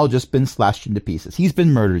has now just been slashed into pieces. He's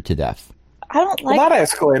been murdered to death. I don't like Well, that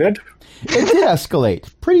escalated. It did escalate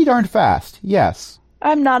pretty darn fast, yes.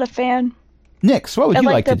 I'm not a fan. Nix, what would you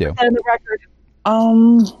like to do? Put that in the record.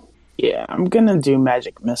 Yeah, I'm gonna do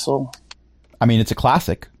magic missile. I mean, it's a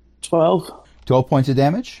classic. 12. 12 points of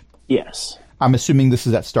damage? Yes. I'm assuming this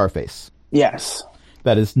is at Starface. Yes.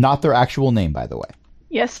 That is not their actual name, by the way.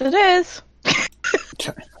 Yes, it is.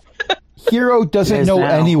 Hero doesn't It is know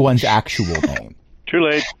now. anyone's actual name. Too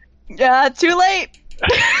late. Yeah, too late.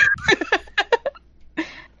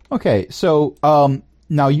 Okay, so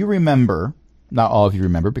now you remember, not all of you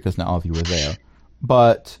remember because not all of you were there,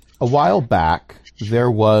 but a while back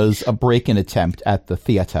there was a break-in attempt at the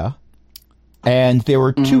theater, and there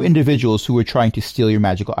were 2 individuals who were trying to steal your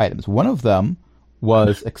magical items. One of them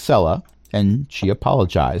was Excella, and she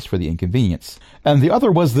apologized for the inconvenience. And the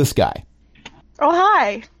other was this guy. Oh,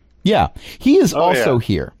 hi. Yeah, he is Oh, also yeah.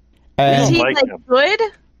 here. Is And, he like like him. good?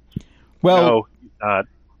 well, No, he's not.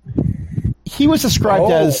 he was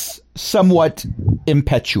described as somewhat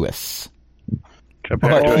impetuous.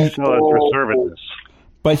 Compared But to he- Excella's reservedness.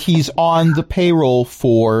 But he's on the payroll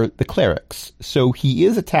for the clerics, so he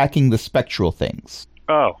is attacking the spectral things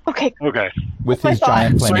Oh, Okay. okay. with Oh my his God.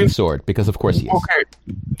 giant So flaming he- sword, because of course he is.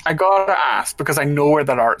 Okay, I gotta ask because I know where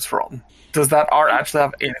that art's from. Does that art actually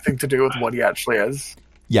have anything to do with what he actually is?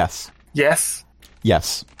 Yes. Yes.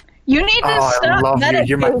 Yes. You need to Oh, I stop love you.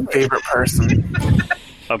 You're my meditating. favorite person.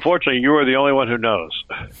 Unfortunately, you are the only one who knows.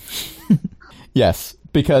 Yes.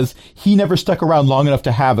 Because he never stuck around long enough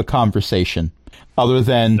to have a conversation other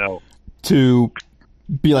than No. to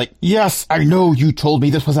be like, yes, I know you told me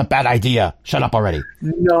this was a bad idea. Shut up already.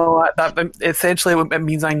 No, that essentially it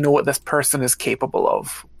means I know what this person is capable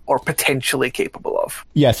of, or potentially capable of.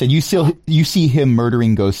 Yes, and you see him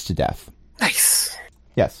murdering ghosts to death. Nice.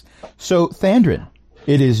 Yes. So, Thandrin,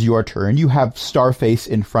 it is your turn. You have Starface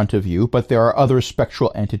in front of you, but there are other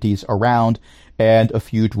spectral entities around, and a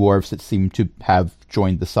few dwarves that seem to have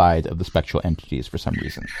joined the side of the spectral entities for some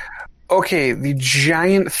reason. Okay, the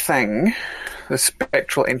giant thing, the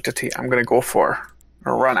spectral entity, I'm going to go for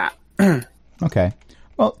or run at. Okay.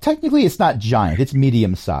 Well, technically it's not giant, it's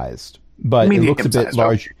medium-sized, but it looks a bit Medium-sized,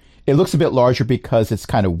 large. It looks a bit larger because it's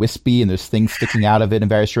kind of wispy and there's things sticking out of it in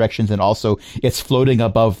various directions, and also it's floating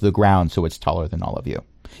above the ground, so it's taller than all of you.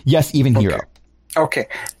 Yes, even Hero. Okay,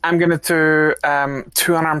 I'm going to do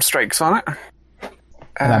 2 unarmed strikes on it.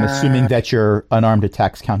 And I'm assuming that your unarmed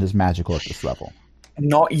attacks count as magical at this level.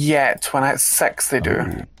 Not yet. When it's 6, they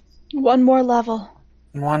do. One more level.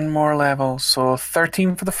 1 more level. So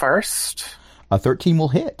 13 for the first. A 13 will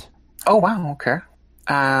hit. Oh, wow. Okay.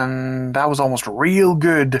 And that was almost real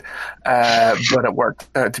good, but it worked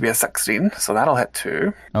out to be a 16. So that'll hit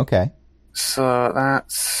 2. Okay. So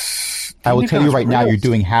that's I will D&D tell you right now, rules. you're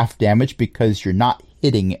doing half damage because you're not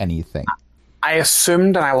hitting anything. I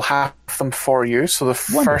assumed, and I will have them for you. So the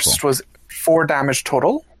Wonderful. first was 4 damage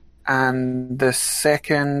total, and the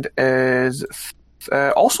second is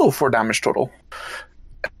also 4 damage total.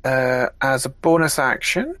 As a bonus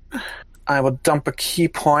action, I will dump a key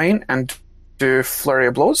point and do Flurry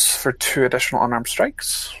of Blows for 2 additional unarmed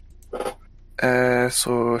strikes.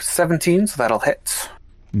 So 17, so that'll hit.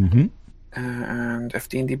 Mm-hmm. And if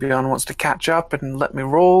D&D Beyond wants to catch up and let me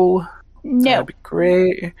roll, No. that'd be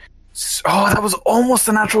great. Oh, that was almost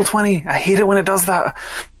a natural 20. I hate it when it does that.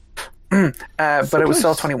 But it was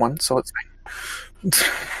still 21, so it's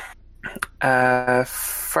fine.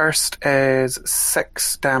 First is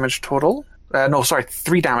 6 damage total.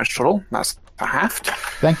 3 damage total. That's a halved.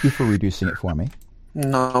 Thank you for reducing it for me.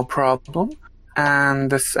 No problem. And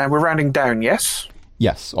this, we're rounding down, yes?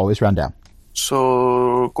 Yes, always round down.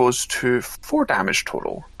 So goes to 4 damage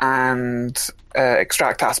total. And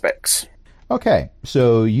extract aspects. Okay,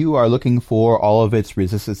 so you are looking for all of its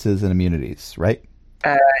resistances and immunities, right?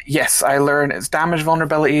 Yes, I learn its damage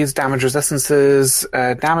vulnerabilities, damage resistances,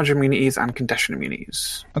 damage immunities, and condition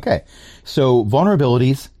immunities. Okay, so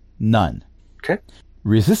vulnerabilities, none. Okay.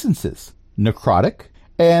 Resistances, necrotic,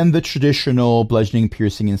 and the traditional bludgeoning,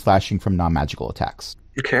 piercing, and slashing from non-magical attacks.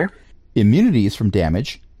 Okay. Immunities from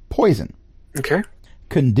damage, poison. Okay.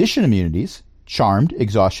 Condition immunities, charmed,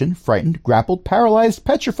 exhaustion, frightened, grappled, paralyzed,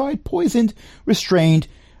 petrified, poisoned, restrained,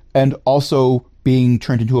 and also being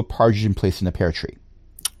turned into a partridge and placed in a pear tree.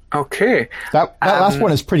 Okay. That last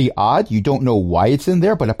one is pretty odd. You don't know why it's in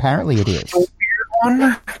there, but apparently it is.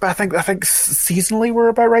 One, but I think seasonally we're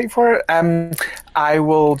about right for it. I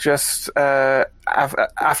will just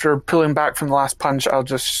after pulling back from the last punch, I'll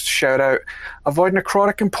just shout out, "Avoid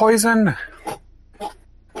necrotic and poison,"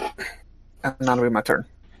 and that'll be my turn.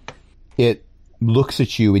 It looks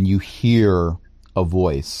at you and you hear a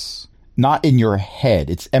voice. Not in your head.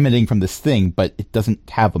 It's emanating from this thing, but it doesn't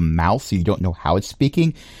have a mouth, so you don't know how it's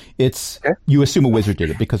speaking. It's You assume a wizard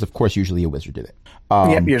did it, because of course usually a wizard did it.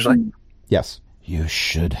 Yep, usually. Yes. You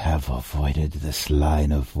should have avoided this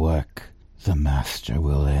line of work. The master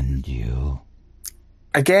will end you.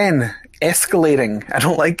 Again, escalating. I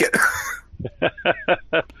don't like it.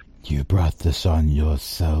 You brought this on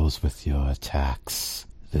yourselves with your attacks.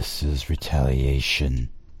 This is retaliation.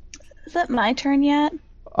 Is it my turn yet?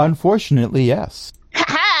 Unfortunately, yes.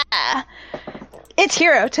 Ha! It's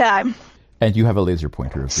hero time. And you have a laser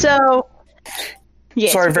pointer. So,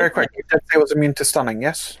 yes. Sorry, very quick. You did say it was immune to stunning,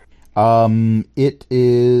 yes? It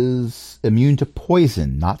is immune to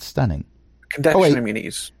poison, not stunning. Condition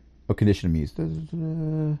immunities. Oh, condition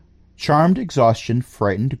immunities. Charmed, exhaustion,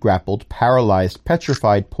 frightened, grappled, paralyzed,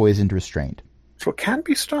 petrified, poisoned, restrained. So it can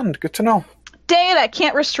be stunned. Good to know. Dang it, I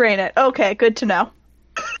can't restrain it. Okay, good to know.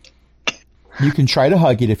 You can try to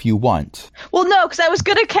hug it if you want. Well, no, because I was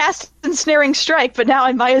going to cast Ensnaring Strike, but now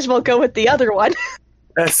I might as well go with the other one.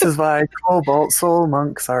 This is why Cobalt Soul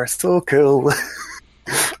Monks are so cool.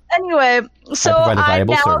 Anyway, so provide a I'm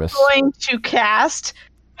valuable now service. going to cast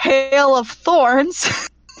Hail of Thorns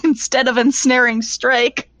instead of Ensnaring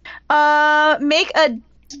Strike. Make a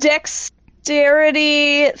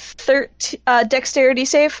dexterity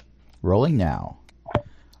save. Rolling now.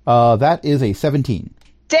 That is a 17.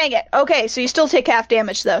 Dang it. Okay, so you still take half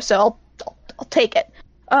damage though, so I'll take it.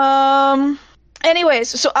 Anyways,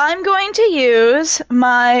 so I'm going to use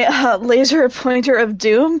my laser pointer of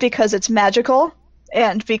doom because it's magical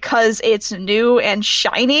and because it's new and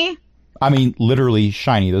shiny. I mean, literally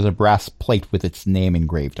shiny. There's a brass plate with its name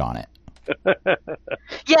engraved on it.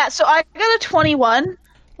 Yeah, so I got a 21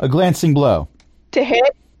 A glancing blow. to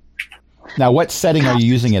hit. Now, what setting are you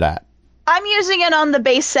using it at? I'm using it on the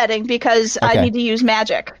base setting because I Okay. need to use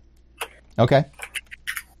magic. Okay.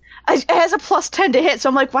 It has a plus 10 to hit, so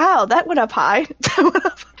I'm like, wow, that went up high.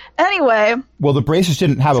 Anyway, Well, the bracers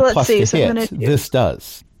didn't have So a let's plus see, to so I'm hit. gonna do- This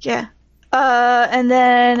does. yeah. And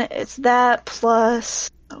then it's that plus...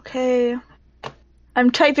 Okay.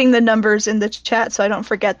 I'm typing the numbers in the chat so I don't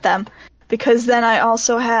forget them. Because then I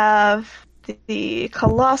also have the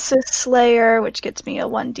Colossus Slayer, which gets me a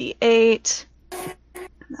 1d8.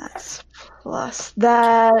 That's plus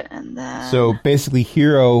that, and then... So basically,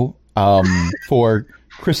 Hero, for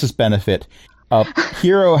Chris's benefit,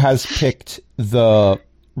 Hero has picked the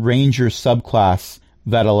Ranger subclass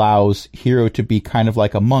that allows Hero to be kind of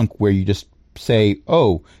like a monk, where you just say,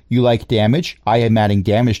 "Oh, you like damage? I am adding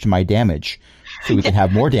damage to my damage, so we can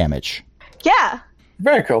have more damage." Yeah.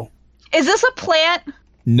 Very cool. Is this a plant?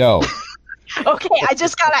 No, Okay, I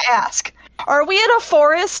just gotta ask. Are we in a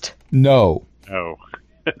forest? no. Oh.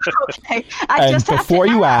 Okay. I And just have before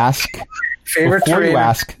to you ask, Favorite before terrain, you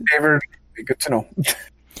ask, favorite, good to know.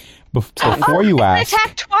 before you I ask,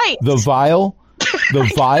 attacked twice. the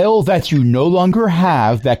vial that you no longer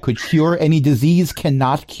have that could cure any disease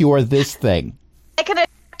cannot cure this thing. I can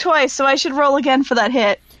attack twice, so I should roll again for that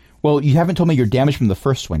hit. Well, you haven't told me your damage from the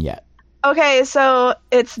first one yet. Okay, so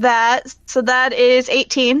it's that. So that is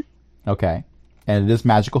 18. Okay. And it is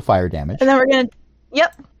magical fire damage. And then we're going to...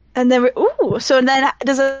 Yep. And then so then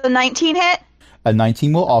does a 19 hit? A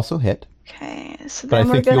 19 will also hit. Okay, so But then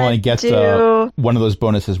I think we're you going only to get do... one of those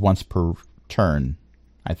bonuses once per turn,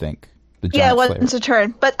 I think. The Yeah, Giant Slayer. once a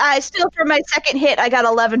turn. But I still, for my second hit, I got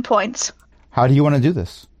 11 points. How do you want to do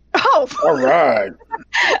this? Oh! All right.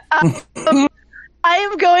 I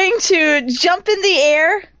am going to jump in the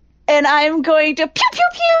air, and I'm going to pew pew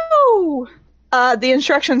pew. The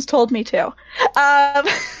instructions told me to.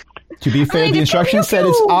 To be fair, the instructions said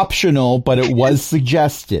it's optional, but it was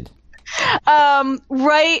suggested.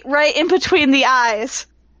 Right in between the eyes.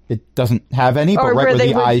 It doesn't have any, but Or right where where they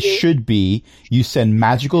the would eyes be. should be, you send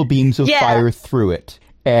magical beams of Yeah. fire through it,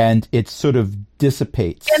 and it sort of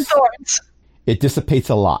dissipates. And thorns. It dissipates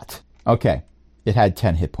a lot. Okay, it had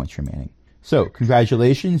 10 hit points remaining. So,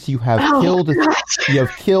 congratulations, you have killed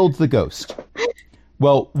the ghost.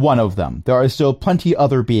 Well, one of them. There are still plenty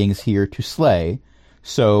other beings here to slay.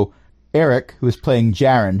 So, Eric, who is playing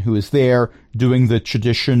Jaren, who is there doing the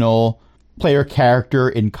traditional player character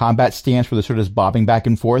in combat stance where they're sort of just bobbing back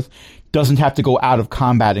and forth, doesn't have to go out of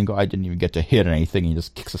combat and go, I didn't even get to hit anything, and he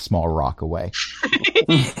just kicks a small rock away.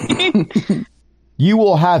 You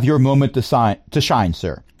will have your moment to shine,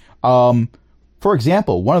 sir. For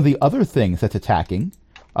example, one of the other things that's attacking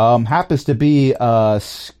happens to be a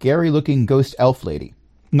scary-looking ghost elf lady.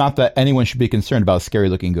 Not that anyone should be concerned about a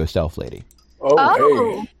scary-looking ghost elf lady.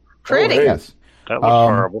 Oh, Hey. pretty. hey. Yes. That was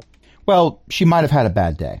horrible. Well, she might have had a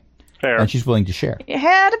bad day, Fair. and she's willing to share. You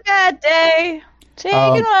had a bad day.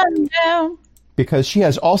 Taking one down. Because she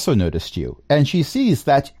has also noticed you, and she sees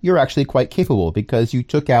that you're actually quite capable because you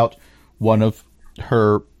took out one of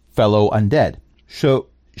her fellow undead. So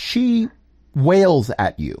she wails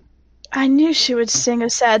at you. I knew she would sing a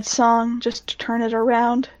sad song just to turn it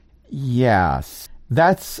around. Yes.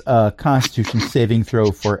 That's a Constitution saving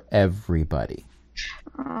throw for everybody.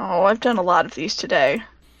 Oh, I've done a lot of these today.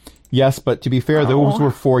 Yes, but to be fair, those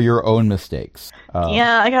were for your own mistakes.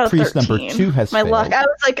 Yeah, I got a Priest 13. number 2 has My failed. luck. I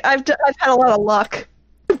was like, I've had a lot of luck.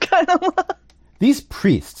 Kind of luck. These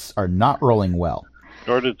priests are not rolling well.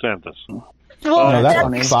 Or did Xanthus. Well, No,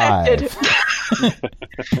 that's expected.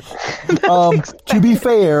 5. To be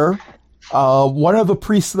fair, one of the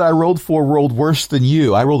priests that I rolled for rolled worse than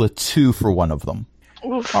you. I rolled a 2 for one of them.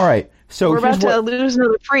 Oof. All right, so We're here's about to what lose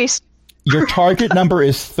another priest. your target number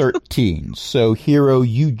is 13. So, Hero,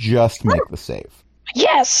 you just make the save.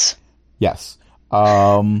 Yes. Yes.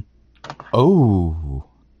 Oh.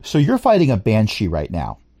 So you're fighting a Banshee right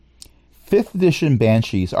now. 5th edition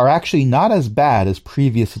Banshees are actually not as bad as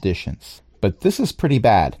previous editions, but this is pretty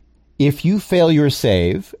bad. If you fail your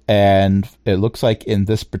save, and it looks like in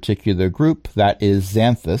this particular group that is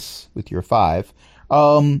Xanthus with your 5,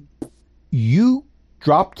 you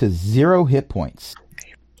drop to 0 hit points.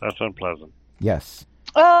 That's unpleasant. Yes.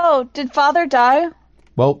 Oh, did Father die?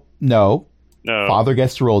 Well, no. No. Father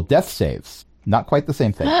gets to roll death saves. Not quite the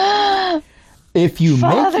same thing. If you make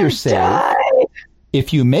Father your save, died.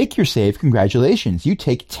 if you make your save, congratulations, you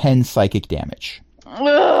take 10 psychic damage.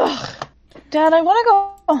 Ugh. Dad, I want to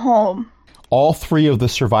go home. All 3 of the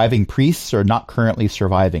surviving priests are not currently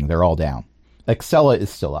surviving. They're all down. Excella is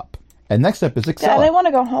still up. And next up is Dad, I Excella. want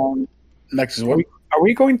to go home. Next is what? Are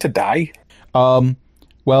we going to die?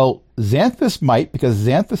 Well, Xanthus might, because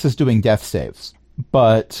Xanthus is doing death saves.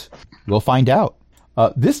 But we'll find out.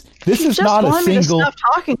 This is Just not a want me to single... stop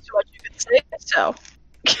talking so much. You could say so.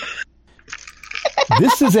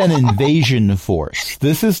 This is an invasion force.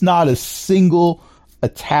 This is not a single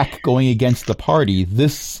attack going against the party.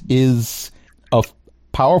 This is a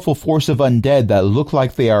powerful force of undead that look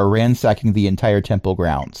like they are ransacking the entire temple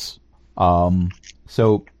grounds.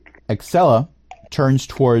 So Excella turns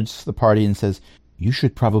towards the party and says, "You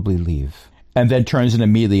should probably leave." And then turns and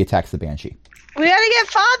immediately attacks the Banshee. We gotta get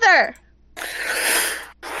Father.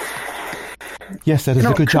 Yes, that is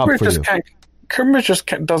a good job for you.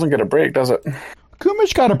 Kumrich doesn't get a break, does it?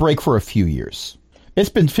 Kumrich got a break for a few years. It's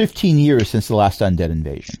been 15 years since the last undead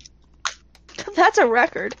invasion. That's a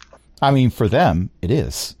record. I mean, for them, it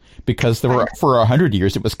is. Because there were, for 100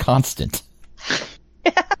 years, it was constant.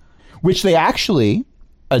 Which they actually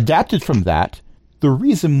adapted from that. The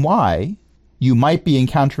reason why you might be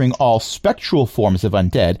encountering all spectral forms of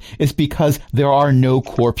undead is because there are no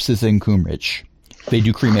corpses in Kumrich. They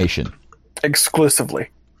do cremation. Exclusively.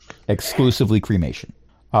 exclusively cremation.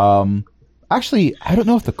 Actually, I don't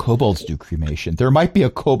know if the kobolds do cremation. There might be a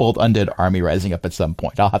kobold undead army rising up at some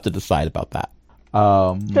point. I'll have to decide about that.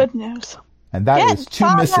 Good news. And that Get is 2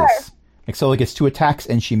 father! misses. Excelia gets 2 attacks,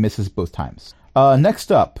 and she misses both times.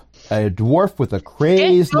 Next up, a dwarf with a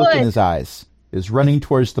crazed look in his eyes is running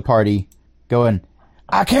towards the party, going,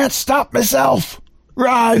 "I can't stop myself!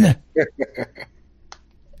 Run!"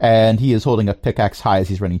 And he is holding a pickaxe high as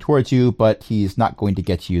he's running towards you, but he's not going to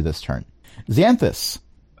get to you this turn. Xanthus.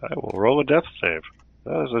 I will roll a death save.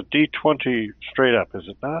 That is a D20 straight up, is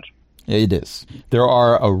it not? It is. There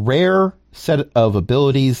are a rare set of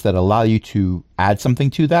abilities that allow you to add something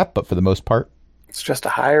to that, but for the most part, It's just a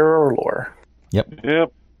higher or lower.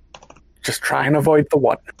 Yep. Just try and avoid the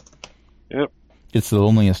 1. Yep. It's the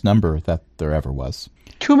loneliest number that there ever was.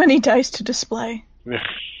 Too many dice to display.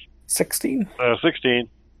 16. 16.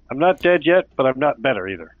 I'm not dead yet, but I'm not better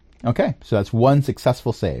either. Okay, so that's 1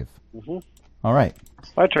 successful save. Mm-hmm. All right.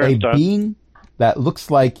 My A turn's done. being that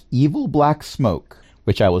looks like evil black smoke,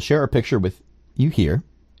 which I will share a picture with you here.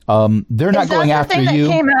 They're not going after Is that the thing you.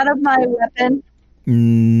 that came out of my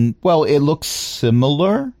weapon? Well, it looks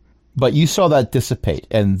similar, but you saw that dissipate,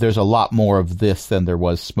 and there's a lot more of this than there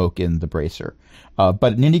was smoke in the bracer.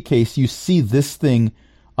 But in any case, you see this thing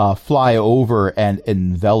fly over and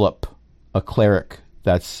envelop a cleric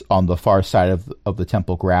that's on the far side of the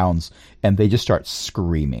temple grounds, and they just start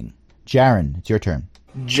screaming. Jaren, it's your turn.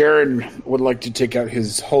 Jaren would like to take out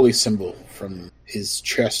his holy symbol from his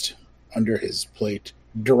chest under his plate,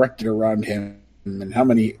 direct it around him. And how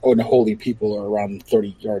many unholy people are around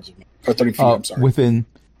 30 yards of me? Or 30 feet, I'm sorry.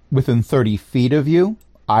 Within 30 feet of you,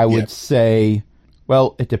 I would say,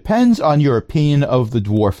 well, it depends on your opinion of the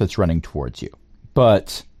dwarf that's running towards you.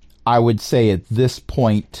 But I would say at this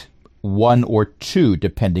point, 1 or 2,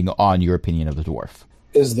 depending on your opinion of the dwarf.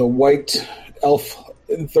 Is the white elf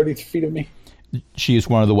in 30 feet of me? She is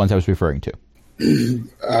one of the ones I was referring to.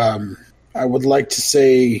 I would like to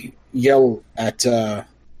say, yell at the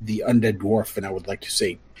undead dwarf, and I would like to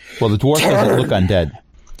say, Well, the dwarf doesn't look undead.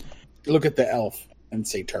 look at the elf and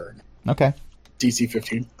say turn. Okay. DC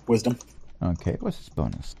 15, wisdom. Okay, what's his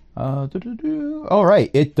bonus? All right,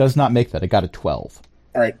 it does not make that. It got a 12.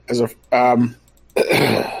 All right, as a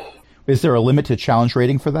Is there a limit to challenge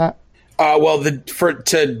rating for that? well,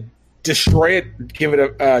 to destroy it, give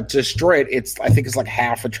it a destroy it. I think it's like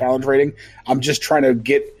half a challenge rating. I'm just trying to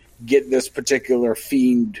get this particular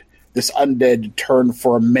fiend, this undead, to turn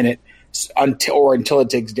for a minute until it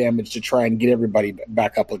takes damage to try and get everybody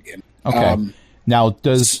back up again. Okay. Now,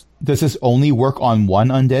 does this only work on one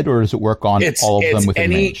undead, or does it work on all of them within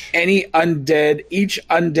range? Any undead, each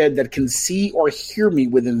undead that can see or hear me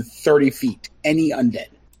within 30 feet. Any undead.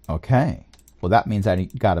 Okay. Well, that means I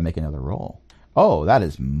got to make another roll. Oh, that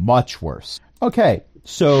is much worse. Okay,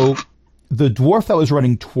 so the dwarf that was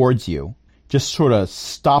running towards you just sort of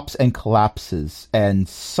stops and collapses, and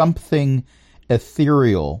something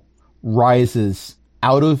ethereal rises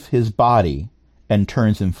out of his body and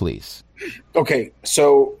turns and flees. Okay,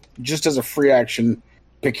 so just as a free action,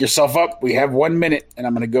 pick yourself up. We have 1 minute, and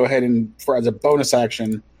I'm going to go ahead and, as a bonus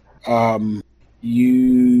action,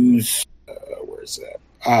 use where is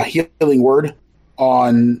that? Healing word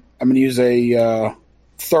on. I'm going to use a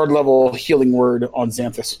 3rd level healing word on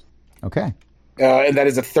Xanthus, Okay. and that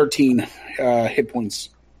is a 13 hit points.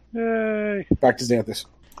 Yay. Back to Xanthus.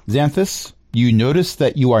 Xanthus, you notice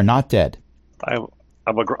that you are not dead. I'm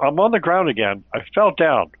on the ground again. I fell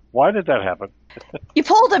down. Why did that happen? You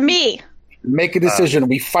pulled a me. Make a decision.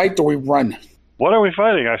 We fight or we run. What are we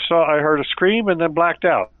fighting? I heard a scream and then blacked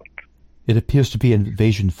out. It appears to be an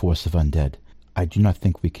invasion force of undead. I do not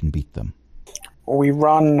think we can beat them. We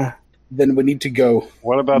run. Then we need to go.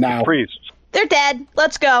 What about Now. the priests? They're dead.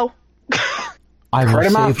 Let's go. I will Pretty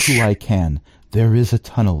save much. who I can. There is a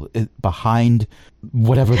tunnel behind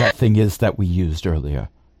whatever that thing is that we used earlier.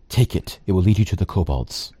 Take it. It will lead you to the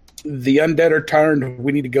kobolds. The undead are turned.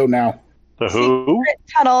 We need to go now. The who?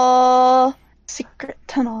 Secret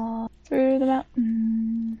tunnel through the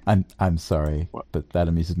mountain. I'm sorry, but that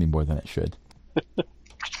amuses me more than it should.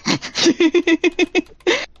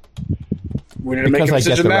 We need to make Because a I get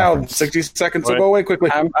decision the now. reference. 60 seconds, so Right. go away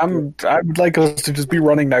quickly. I would like us to just be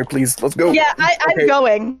running now, please. Let's go. Yeah, I'm Okay.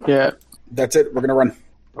 going. Yeah. That's it. We're going to run.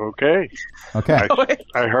 Okay. Okay.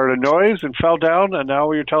 I heard a noise and fell down, and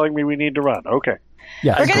now you're telling me we need to run. Okay.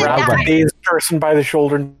 Yes. We're gonna Grab die. the dazed person by the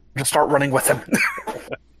shoulder and just start running with him.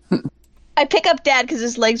 I pick up Dad because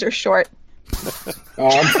his legs are short. Oh,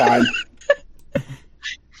 I'm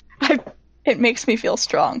fine. It makes me feel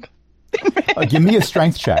strong. Give me a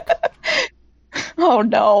strength check. Oh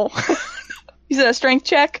no. Is it a strength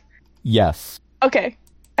check? Yes. Okay.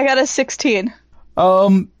 I got a 16.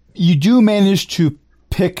 You do manage to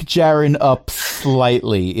pick Jaren up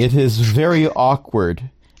slightly. It is very awkward,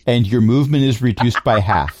 and your movement is reduced by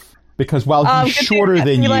half. Because while he's shorter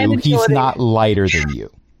than you, he's not lighter than you.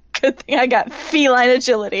 Good thing I got feline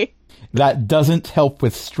agility. That doesn't help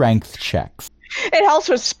with strength checks. It helps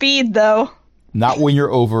with speed, though. Not when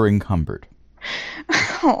you're over encumbered.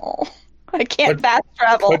 Oh, I can't fast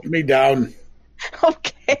travel. Put me down.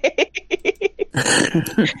 Okay.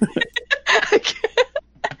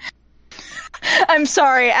 I'm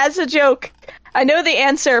sorry. As a joke, I know the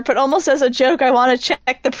answer, but almost as a joke, I want to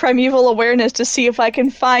check the primeval awareness to see if I can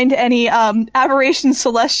find any aberrations,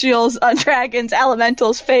 celestials, dragons,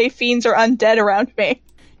 elementals, fae, fiends, or undead around me.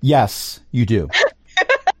 Yes, you do.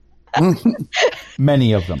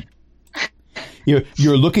 Many of them.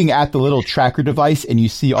 You're looking at the little tracker device, and you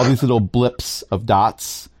see all these little blips of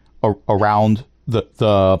dots around the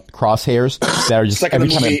crosshairs that are just it's like every in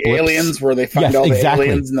the time movie it blips. Aliens, where they find all the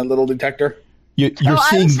aliens in the little detector. You're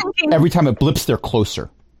seeing every time it blips, they're closer.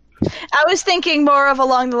 I was thinking more of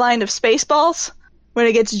along the line of Spaceballs, when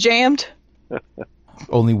it gets jammed.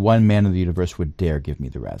 Only one man in the universe would dare give me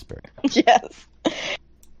the raspberry. Yes.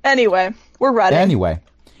 Anyway, we're running.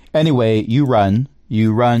 Anyway, you run. Do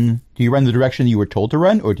you run the direction you were told to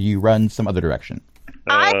run, or do you run some other direction?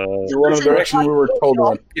 You run the direction we were told to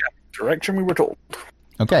run. Yeah, direction we were told.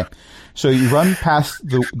 Okay. So you run past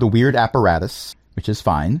the weird apparatus, which is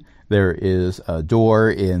fine. There is a door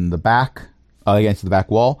in the back, against the back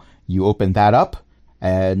wall. You open that up,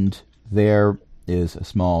 and there is a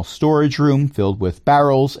small storage room filled with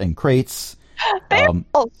barrels and crates and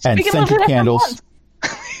scented candles.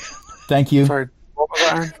 Thank you. Sorry, what was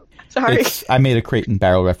that? Sorry. I made a crate and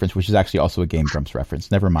barrel reference, which is actually also a Game Grumps reference.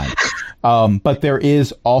 Never mind. But there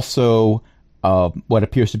is also what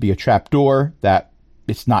appears to be a trap door that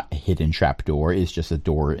it's not a hidden trap door. It's just a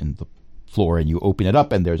door in the floor, and you open it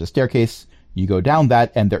up, and there's a staircase. You go down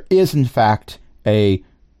that, and there is, in fact, a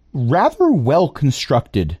rather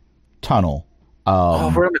well-constructed tunnel.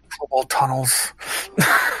 We're in the cobalt tunnels.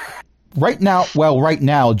 Right now,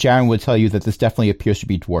 Jaren would tell you that this definitely appears to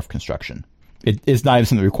be dwarf construction. It is not even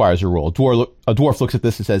something that requires a roll. A dwarf looks at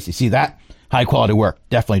this and says, "You see that? High quality work.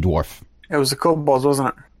 Definitely dwarf." It was the kobolds, wasn't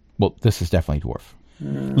it? Well, this is definitely dwarf.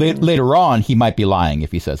 Later on, he might be lying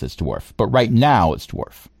if he says it's dwarf. But right now, it's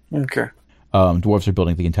dwarf. Okay. Dwarves are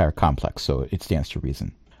building the entire complex, so it stands to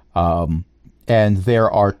reason. And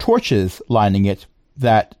there are torches lining it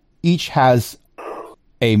that each has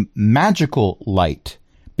a magical light,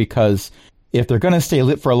 because if they're going to stay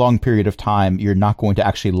lit for a long period of time, you're not going to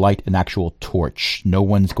actually light an actual torch. No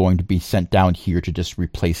one's going to be sent down here to just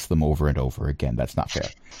replace them over and over again. That's not fair.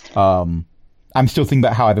 I'm still thinking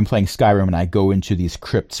about how I've been playing Skyrim, and I go into these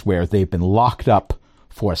crypts where they've been locked up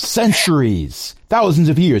for centuries, thousands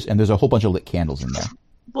of years, and there's a whole bunch of lit candles in there.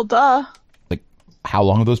 Well, duh. Like, how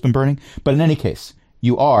long have those been burning? But in any case,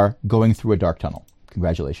 you are going through a dark tunnel.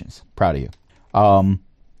 Congratulations. Proud of you.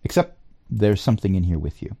 Except there's something in here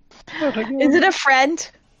with you. Is it a friend?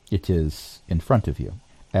 It is in front of you,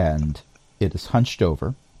 and it is hunched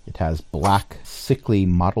over. It has black, sickly,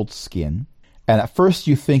 mottled skin, and at first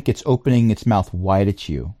you think it's opening its mouth wide at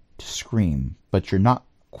you to scream, but you're not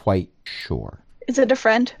quite sure. Is it a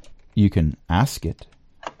friend? You can ask it.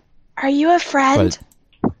 Are you a friend?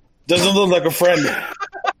 But doesn't look like a friend.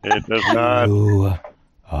 It does not. You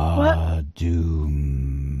are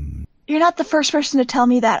doomed. You're not the first person to tell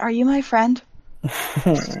me that. Are you my friend?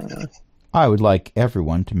 I would like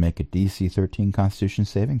everyone to make a DC 13 Constitution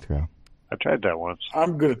saving throw. I tried that once.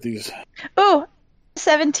 I'm good at these. Ooh,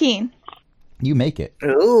 17. You make it.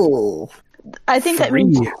 Ooh. I think that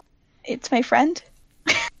means it's my friend.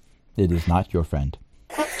 It is not your friend.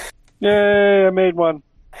 Yay, I made one.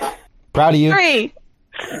 Proud of you. 3.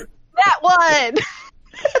 That one.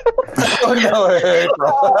 Oh,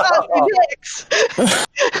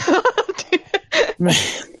 Man,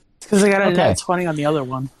 because I got a Okay. nat 20 on the other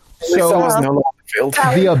one. So was no longer filled.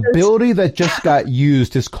 The ability that just got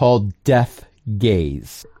used is called Death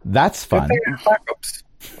Gaze. That's fun. Backups.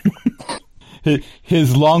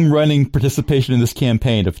 His long-running participation in this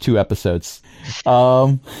campaign of 2 episodes.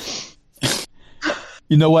 You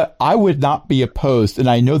know what? I would not be opposed, and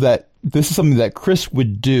I know that this is something that Chris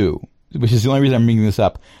would do, which is the only reason I'm bringing this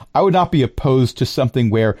up. I would not be opposed to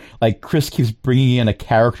something where, like, Chris keeps bringing in a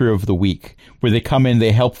character of the week, where they come in,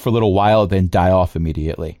 they help for a little while, then die off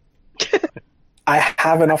immediately. I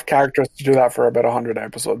have enough characters to do that for about 100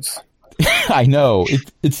 episodes. I know.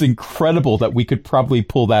 It's incredible that we could probably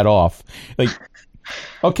pull that off. Like,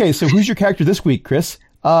 okay, so who's your character this week, Chris?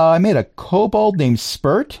 I made a kobold named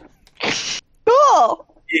Spurt. Cool.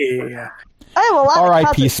 Yeah. I have a lot of R.I.P.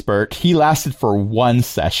 cousins. Spurt. He lasted for one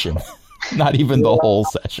session, not even the whole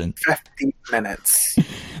session. 15 minutes.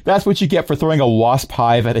 That's what you get for throwing a wasp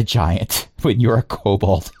hive at a giant when you're a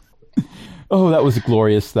kobold. Oh, that was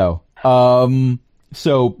glorious, though.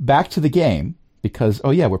 So back to the game, because,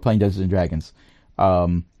 we're playing Dungeons and Dragons.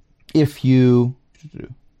 If you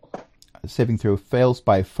saving throw fails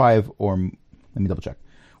by 5 or... Let me double check.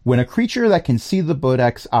 When a creature that can see the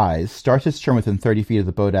Bodak's eyes starts its turn within 30 feet of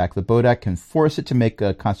the Bodak can force it to make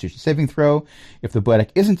a Constitution saving throw if the Bodak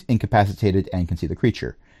isn't incapacitated and can see the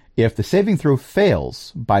creature. If the saving throw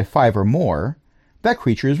fails by 5 or more, that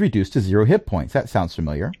creature is reduced to 0 hit points. That sounds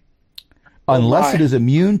familiar. Unless it is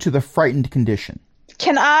immune to the frightened condition.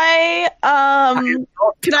 Can I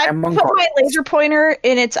put my laser pointer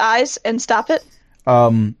in its eyes and stop it?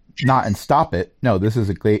 Not and stop it. No, this is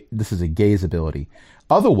a gaze ability.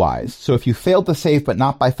 Otherwise, so if you failed to save but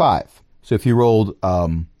not by 5, so if you rolled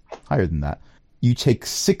higher than that, you take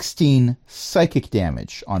 16 psychic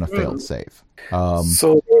damage on a failed save.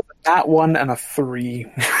 So that one and a 3.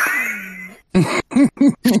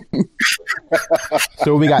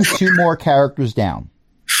 So we got 2 more characters down.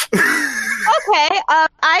 Okay,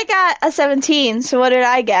 I got a 17, so what did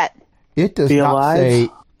I get? It does Be not alive? say...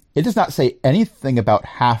 It does not say anything about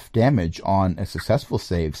half damage on a successful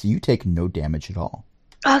save, so you take no damage at all.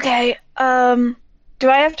 Okay, do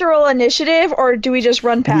I have to roll initiative, or do we just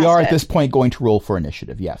run past it? We are at this point going to roll for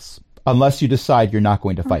initiative, yes. Unless you decide you're not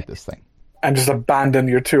going to fight this thing. And just abandon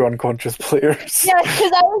your 2 unconscious players. Yeah,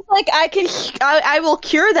 because I was like, I will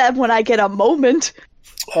cure them when I get a moment.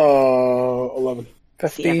 11.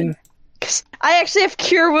 15. 'Cause I actually have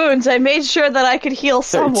cure wounds. I made sure that I could heal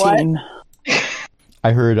somewhat. 13.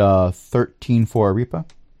 I heard 13 for Arepa.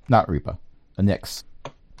 Not Arepa. Nyx.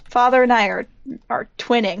 Father and I are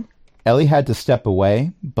twinning. Ellie had to step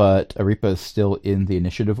away, but Arepa is still in the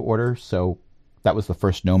initiative order, so that was the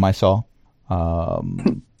first gnome I saw.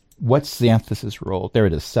 What's Xanthus's roll? There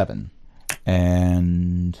it is, 7.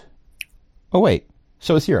 And... Oh, wait.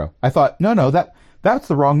 So it's Hero. I thought, no, that's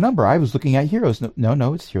the wrong number. I was looking at Heroes.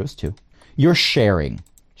 No, it's Heroes too. You're sharing.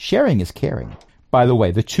 Sharing is caring. By the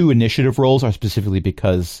way, the 2 initiative rolls are specifically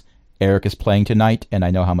because Eric is playing tonight, and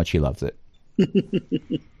I know how much he loves it.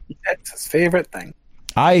 It's his favorite thing.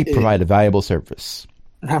 I provide a valuable service.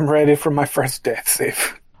 I'm ready for my first death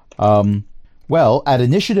save. Well, at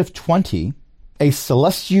initiative 20, a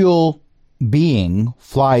celestial being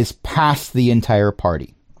flies past the entire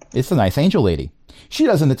party. It's a nice angel lady. She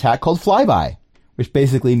does an attack called Flyby, which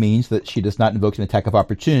basically means that she does not invoke an attack of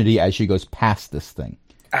opportunity as she goes past this thing.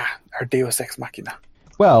 Our Deus Ex Machina.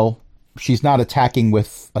 Well, she's not attacking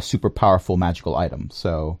with a super powerful magical item,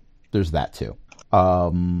 so there's that too.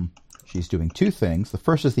 She's doing 2 things. The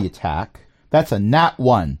first is the attack. That's a nat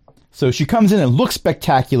 1. So she comes in and looks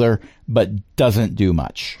spectacular, but doesn't do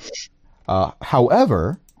much.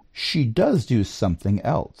 However, she does do something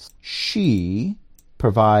else. She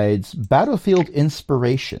provides battlefield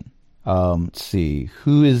inspiration. Let's see.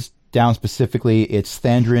 Who is down specifically? It's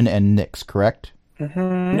Thandrin and Nyx, correct?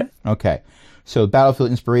 Mm-hmm. Yep. Okay. So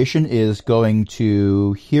battlefield inspiration is going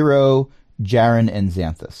to Hero, Jaren, and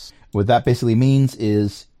Xanthus. What that basically means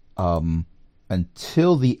is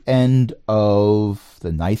until the end of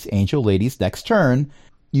the nice angel lady's next turn,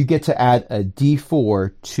 you get to add a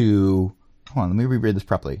d4 to... Hold on, let me reread this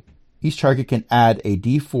properly. Each target can add a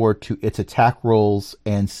d4 to its attack rolls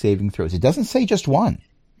and saving throws. It doesn't say just 1.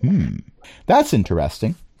 That's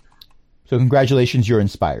interesting. So congratulations, you're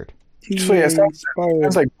inspired. So yeah, sounds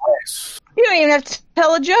like Bless. You don't even have to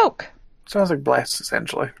tell a joke. Sounds like Bless,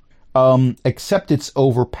 essentially. Except it's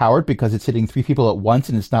overpowered because it's hitting 3 people at once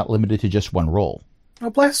and it's not limited to just 1 roll. Oh,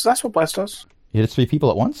 Bless, that's what Bless does. It hits 3 people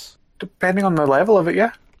at once? Depending on the level of it,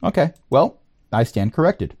 yeah. Okay, well, I stand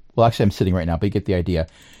corrected. Well, actually, I'm sitting right now, but you get the idea.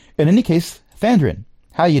 In any case, Thandrin,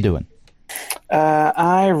 how you doing?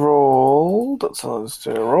 I rolled... So let's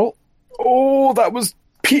do a roll. Oh, that was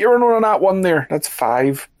Peter on that one there. That's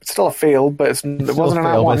 5. It's still a fail, but it wasn't a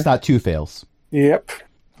nat fail, 1. but it's not 2 fails. Yep.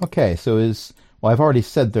 Okay, so well, I've already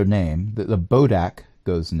said their name. The Bodak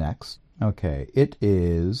goes next. Okay, it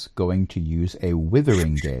is going to use a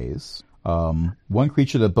Withering Gaze. One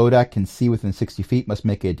creature the Bodak can see within 60 feet must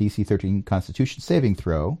make a DC 13 Constitution saving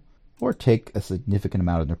throw or take a significant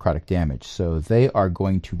amount of necrotic damage. So they are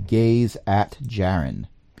going to gaze at Jaren.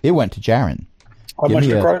 It went to Jaren. How much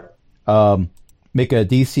necrotic? Make a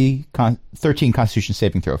DC 13 Constitution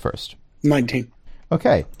saving throw first. 19.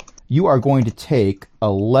 Okay. You are going to take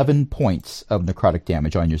 11 points of necrotic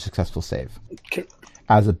damage on your successful save. Okay.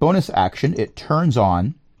 As a bonus action, it turns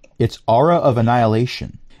on its Aura of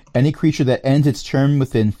Annihilation. Any creature that ends its turn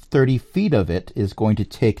within 30 feet of it is going to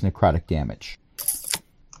take necrotic damage.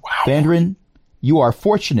 Wow. Vandrin, you are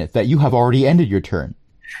fortunate that you have already ended your turn.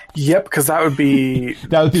 Yep, because that would be...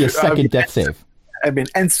 that would be a second death save. That'd be an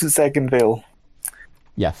instant second fail.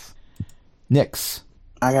 Yes. Nyx.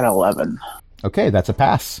 I got 11. Okay, that's a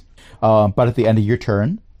pass. But at the end of your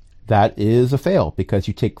turn, that is a fail because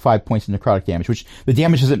you take 5 points of necrotic damage, which the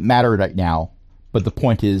damage doesn't matter right now. But the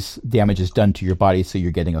point is, damage is done to your body, so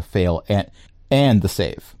you're getting a fail and the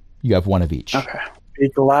save. You have one of each. Okay. Be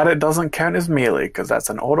glad it doesn't count as melee, because that's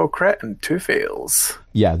an auto crit and 2 fails.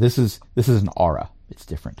 Yeah, this is an aura. It's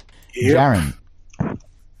different. Yep. Jaren,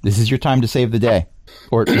 this is your time to save the day.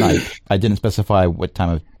 Or night. I didn't specify what time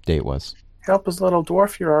of day it was. Help us, little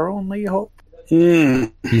dwarf. You're our only hope.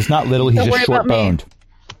 He's not little, he's just short-boned.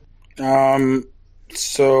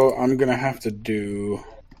 So I'm going to have to do...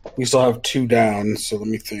 We still have 2 down, so let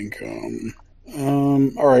me think.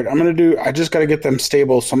 All right, I'm going to do... I just got to get them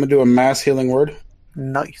stable, so I'm going to do a mass healing word.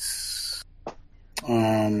 Nice.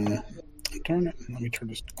 Darn it. Let me turn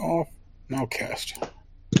this off. Now cast.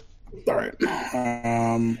 All right.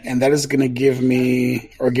 And that is going to give me,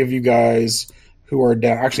 or give you guys who are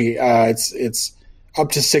down... Actually, it's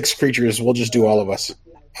up to 6 creatures. We'll just do all of us.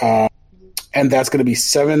 And that's going to be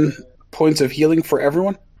 7 points of healing for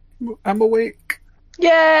everyone. I'm awake.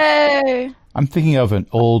 Yay! I'm thinking of an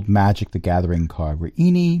old Magic the Gathering card where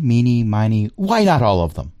eeny, meeny, miny, why not all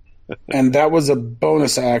of them? And that was a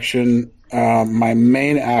bonus action. My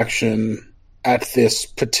main action at this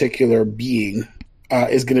particular being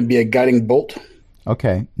is going to be a guiding bolt.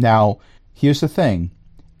 Okay, now, here's the thing.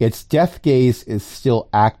 Its death gaze is still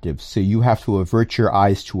active, so you have to avert your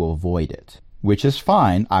eyes to avoid it. Which is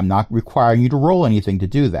fine. I'm not requiring you to roll anything to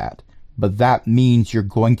do that. But that means you're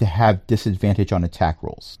going to have disadvantage on attack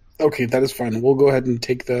rolls. Okay, that is fine. We'll go ahead and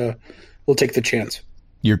take the chance.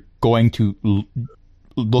 You're going to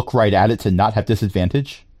look right at it to not have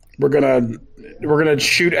disadvantage? We're gonna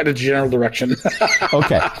shoot at a general direction.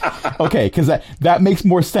 Okay, because that makes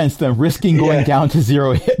more sense than risking going down to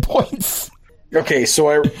 0 hit points. Okay, so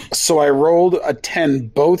I rolled a 10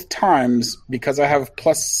 both times because I have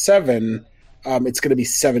 +7. It's going to be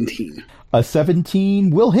 17. A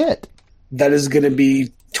 17 will hit. That is going to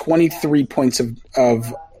be 23 points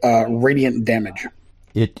of radiant damage.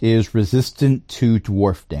 It is resistant to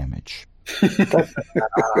dwarf damage.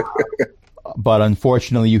 But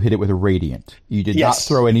unfortunately, you hit it with a radiant. You did not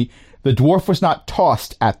throw any... The dwarf was not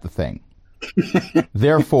tossed at the thing.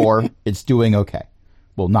 Therefore, it's doing okay.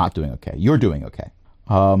 Well, not doing okay. You're doing okay.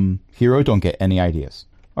 Hero, don't get any ideas.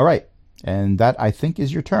 All right. And that, I think,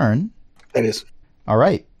 is your turn. That is. All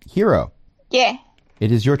right. Hero. Yeah.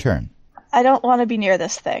 It is your turn. I don't want to be near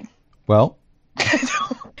this thing. Well...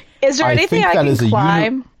 Is there anything I can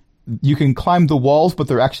climb? You can climb the walls, but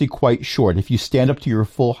they're actually quite short. If you stand up to your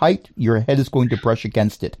full height, your head is going to brush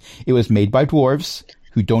against it. It was made by dwarves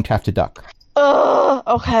who don't have to duck.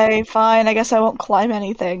 Okay, fine. I guess I won't climb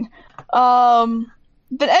anything.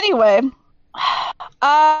 But anyway,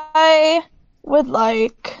 I would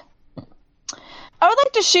like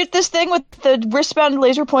to shoot this thing with the wristbound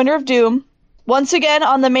laser pointer of doom. Once again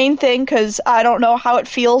on the main thing, because I don't know how it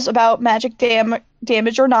feels about magic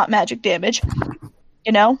damage or not magic damage.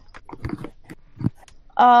 You know?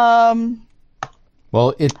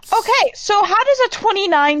 Well, it's... Okay, so how does a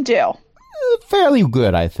 29 do? Fairly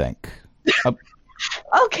good, I think.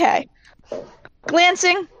 Okay.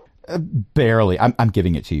 Glancing? Barely. I'm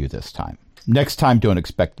giving it to you this time. Next time, don't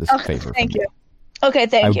expect this favor thank from you. Okay,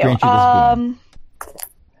 thank you. Grant you this boon.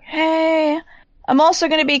 Hey... I'm also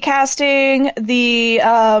going to be casting the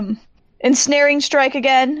Ensnaring Strike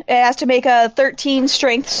again. It has to make a 13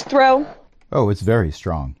 strength throw. Oh, it's very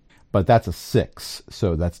strong. But that's a 6,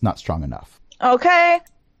 so that's not strong enough. Okay.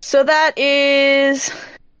 So that is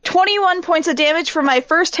 21 points of damage for my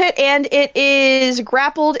first hit, and it is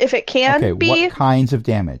grappled if it can be. What kinds of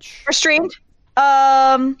damage? Restrained.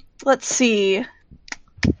 Let's see.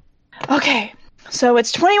 Okay. So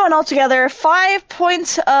it's 21 altogether. 5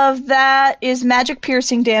 points of that is magic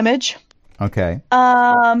piercing damage. Okay.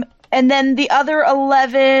 And then the other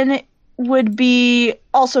 11 would be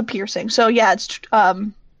also piercing. So yeah, it's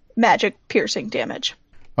magic piercing damage.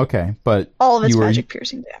 Okay, but all of it's magic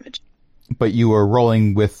piercing damage. But you were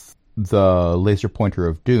rolling with the laser pointer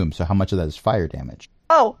of doom. So how much of that is fire damage?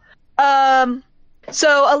 Oh,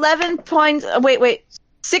 so 11 points. Wait.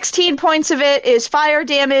 16 points of it is fire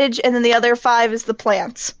damage, and then the other 5 is the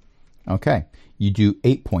plants. Okay. You do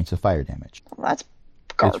 8 points of fire damage. Well, that's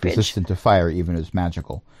garbage. It's resistant to fire, even as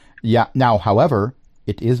magical. Yeah. Now, however,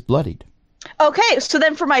 it is bloodied. Okay, so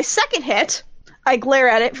then for my second hit, I glare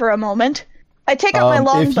at it for a moment, I take out my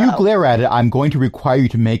longbow. If you glare at it, I'm going to require you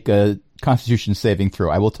to make a Constitution saving throw.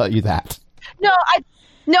 I will tell you that. No,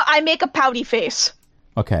 I make a pouty face.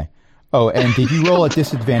 Okay. Oh, and did you roll a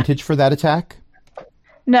disadvantage for that attack?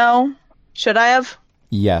 No. Should I have?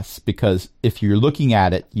 Yes, because if you're looking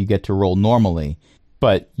at it, you get to roll normally,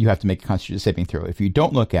 but you have to make a Constitution saving throw. If you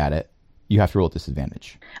don't look at it, you have to roll a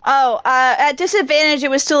disadvantage. Oh, at disadvantage,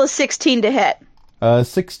 it was still a 16 to hit.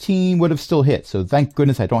 16 would have still hit, so thank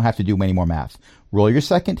goodness I don't have to do any more math. Roll your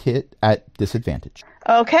second hit at disadvantage.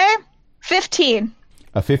 Okay. 15.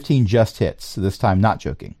 A 15 just hits, this time not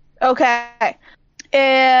joking. Okay.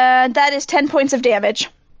 And that is 10 points of damage.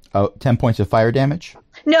 Oh, 10 points of fire damage?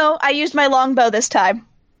 No, I used my longbow this time.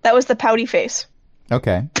 That was the pouty face.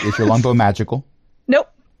 Okay. Is your longbow magical?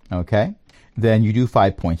 Nope. Okay. Then you do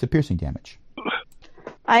 5 points of piercing damage.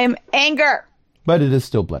 I am anger. But it is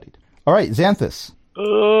still bloodied. All right, Xanthus.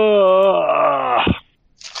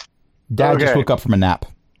 Dad just woke up from a nap.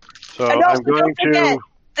 So And also, I'm going don't forget, to.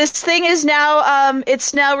 this thing is now,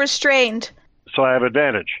 it's now restrained. So I have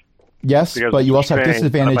advantage. Yes, Because but you also have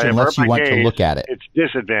restrained, disadvantage if I unless avert you my want to gaze, look at it. It's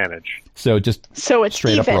disadvantage. So just So it's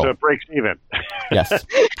Straight up even. roll. So it breaks even. yes.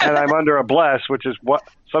 And I'm under a bless, which is what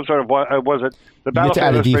some sort of what was it? The You get to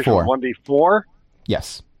add a Administration D4. was 1d4.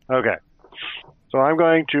 Yes. Okay. So I'm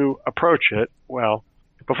going to approach it. Well,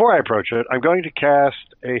 before I approach it, I'm going to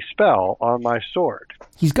cast a spell on my sword.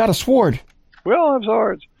 He's got a sword. We all have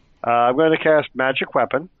swords. I'm going to cast Magic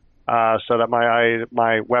Weapon, so that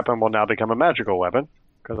my weapon will now become a magical weapon.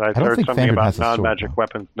 Because I don't heard think something Vanguard about has a sword, non-magic though.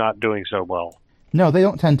 weapons not doing so well. No, they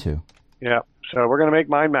don't tend to. Yeah. So we're going to make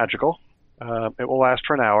mine magical. It will last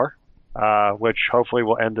for an hour, which hopefully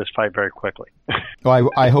will end this fight very quickly.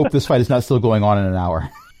 Oh, I hope this fight is not still going on in an hour.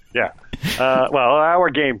 Yeah. Well,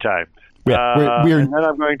 our game time. Yeah, we're and then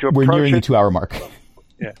I'm going to we're approach nearing it. the 2 hour mark.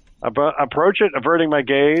 Yeah. Approach it, averting my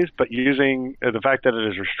gaze, but using the fact that it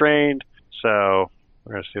is restrained. So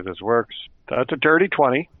we're going to see if this works. That's a dirty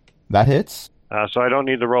 20. That hits. So I don't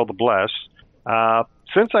need to roll the bless.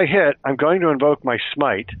 Since I hit, I'm going to invoke my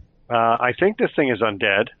smite. I think this thing is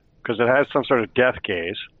undead because it has some sort of death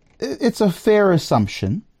gaze. It's a fair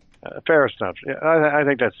assumption. Fair assumption. Yeah, I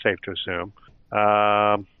think that's safe to assume.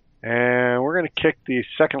 And we're going to kick the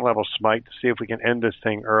second level smite to see if we can end this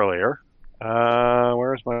thing earlier.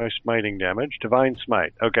 Where's my smiting damage? Divine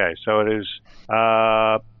Smite. Okay, so it is.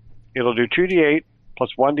 It'll do 2d8 plus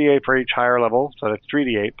 1d8 for each higher level, so that's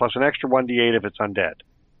 3d8 plus an extra 1d8 if it's undead.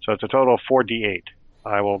 So it's a total of 4d8.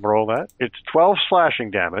 I will roll that. It's 12 slashing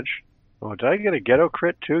damage. Oh, did I get a ghetto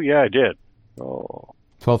crit too? Yeah, I did. Oh.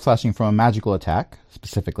 12 slashing from a magical attack,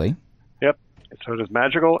 specifically. Yep. So it is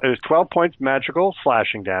magical. It is 12 points magical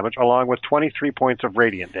slashing damage, along with 23 points of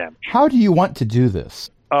radiant damage. How do you want to do this?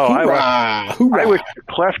 Oh, Hoorah! I would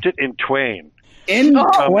cleft it in twain. In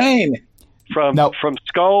twain. From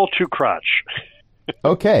skull to crotch.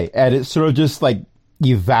 Okay, and it sort of just like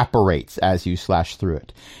evaporates as you slash through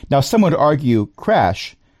it. Now, some would argue,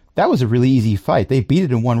 Crash, that was a really easy fight. They beat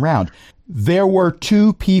it in one round. There were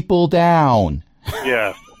 2 people down.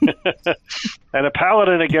 Yeah. And a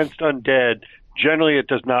paladin against undead, generally it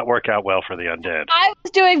does not work out well for the undead. I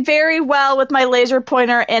was doing very well with my laser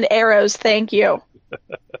pointer and arrows, thank you.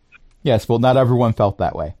 Yes, well, not everyone felt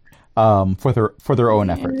that way for their own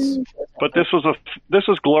efforts. But this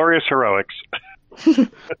was glorious heroics,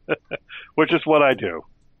 which is what I do.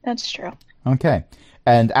 That's true. Okay,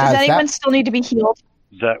 and Does as anyone that, still need to be healed?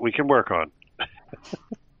 That we can work on.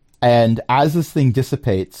 and as this thing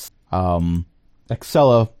dissipates,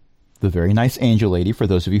 Excella, the very nice angel lady, for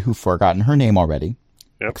those of you who've forgotten her name already,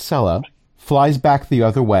 Yep. Excella flies back the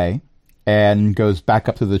other way and goes back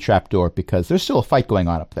up to the trapdoor because there's still a fight going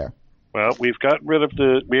on up there. Well, we've got rid of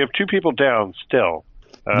we have 2 people down still.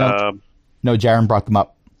 No, Jaren brought them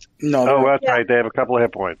up. No. Oh, that's right. They have a couple of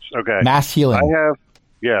hit points. Okay. Mass healing.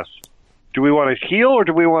 Yes. Do we want to heal or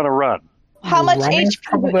do we want to run? How much Running's HP?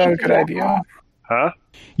 probably a good idea. Huh?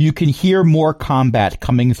 You can hear more combat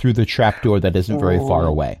coming through the trapdoor that isn't very far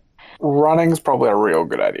away. Running's probably a real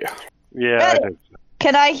good idea. Yeah, I think so.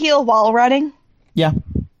 Can I heal while running? Yeah.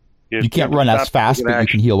 You can't run as fast, but you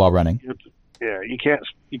can heal while running. Yeah, you can't.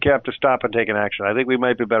 You have to stop and take an action. I think we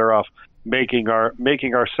might be better off making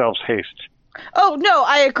ourselves haste. Oh no,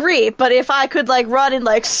 I agree. But if I could run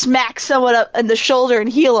and smack someone up in the shoulder and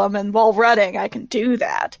heal them, and while running, I can do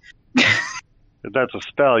that. If that's a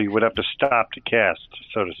spell, you would have to stop to cast,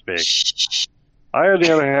 so to speak. I, on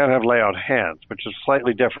the other hand, have lay on hands, which is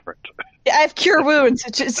slightly different. I have cure wounds.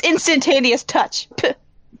 It's just instantaneous touch.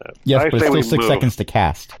 Yes, I but it's say still we 6 move. seconds to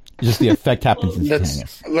cast. It's just the effect happens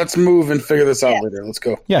instantaneous. Let's move and figure this out later. Let's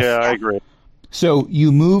go. Yes. Yeah, I agree. So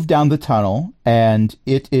you move down the tunnel, and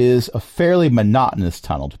it is a fairly monotonous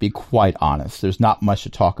tunnel, to be quite honest. There's not much to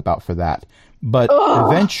talk about for that. But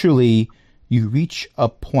eventually, you reach a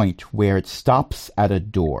point where it stops at a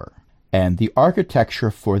door. And the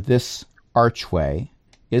architecture for this archway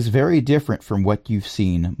is very different from what you've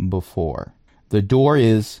seen before. The door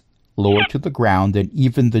is lower to the ground than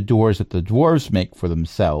even the doors that the dwarves make for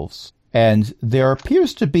themselves. And there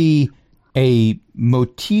appears to be a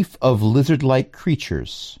motif of lizard-like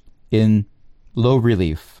creatures in low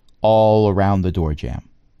relief all around the door jamb.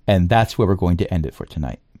 And that's where we're going to end it for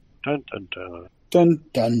tonight. Dun, dun, dun. Dun,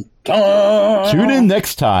 dun, dun. Tune in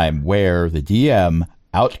next time where the DM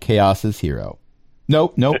out-chaoses hero.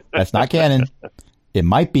 Nope, that's not canon. It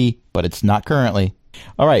might be, but it's not currently.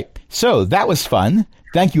 All right, so that was fun.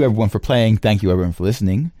 Thank you, everyone, for playing. Thank you, everyone, for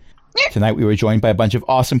listening. Tonight we were joined by a bunch of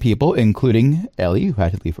awesome people, including Ellie, who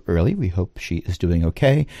had to leave early. We hope she is doing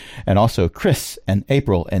okay. And also Chris and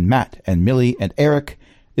April and Matt and Millie and Eric.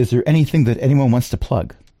 Is there anything that anyone wants to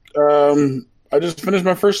plug? I just finished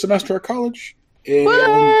my first semester at college. And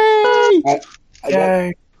I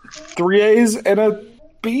got 3 A's and a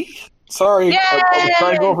B. Sorry, I was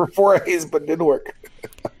trying to go for 4 A's, but it didn't work.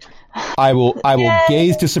 I will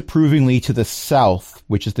gaze disapprovingly to the south,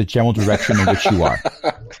 which is the general direction in which you are.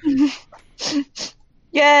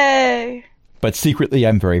 Yay! But secretly,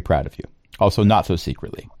 I'm very proud of you. Also, not so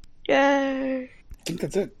secretly. Yay! I think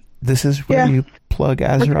that's it. This is where you plug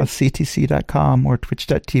AzerothCTC.com or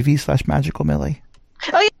twitch.tv/magicalmillie.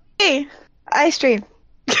 Oh, yay! I stream.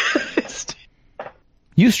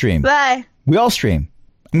 You stream. Bye. We all stream.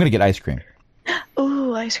 I'm going to get ice cream.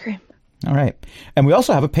 Ooh, ice cream. All right. And we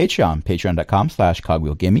also have a Patreon,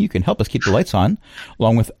 patreon.com/cogwheelgaming. You can help us keep the lights on,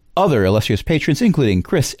 along with other illustrious patrons, including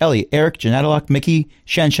Chris, Ellie, Eric, Janatalock, Mickey,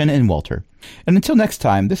 Shen, and Walter. And until next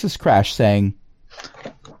time, this is Crash saying,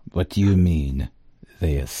 what do you mean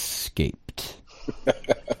they escaped?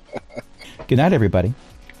 Good night, everybody.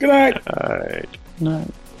 Good night. All right. No.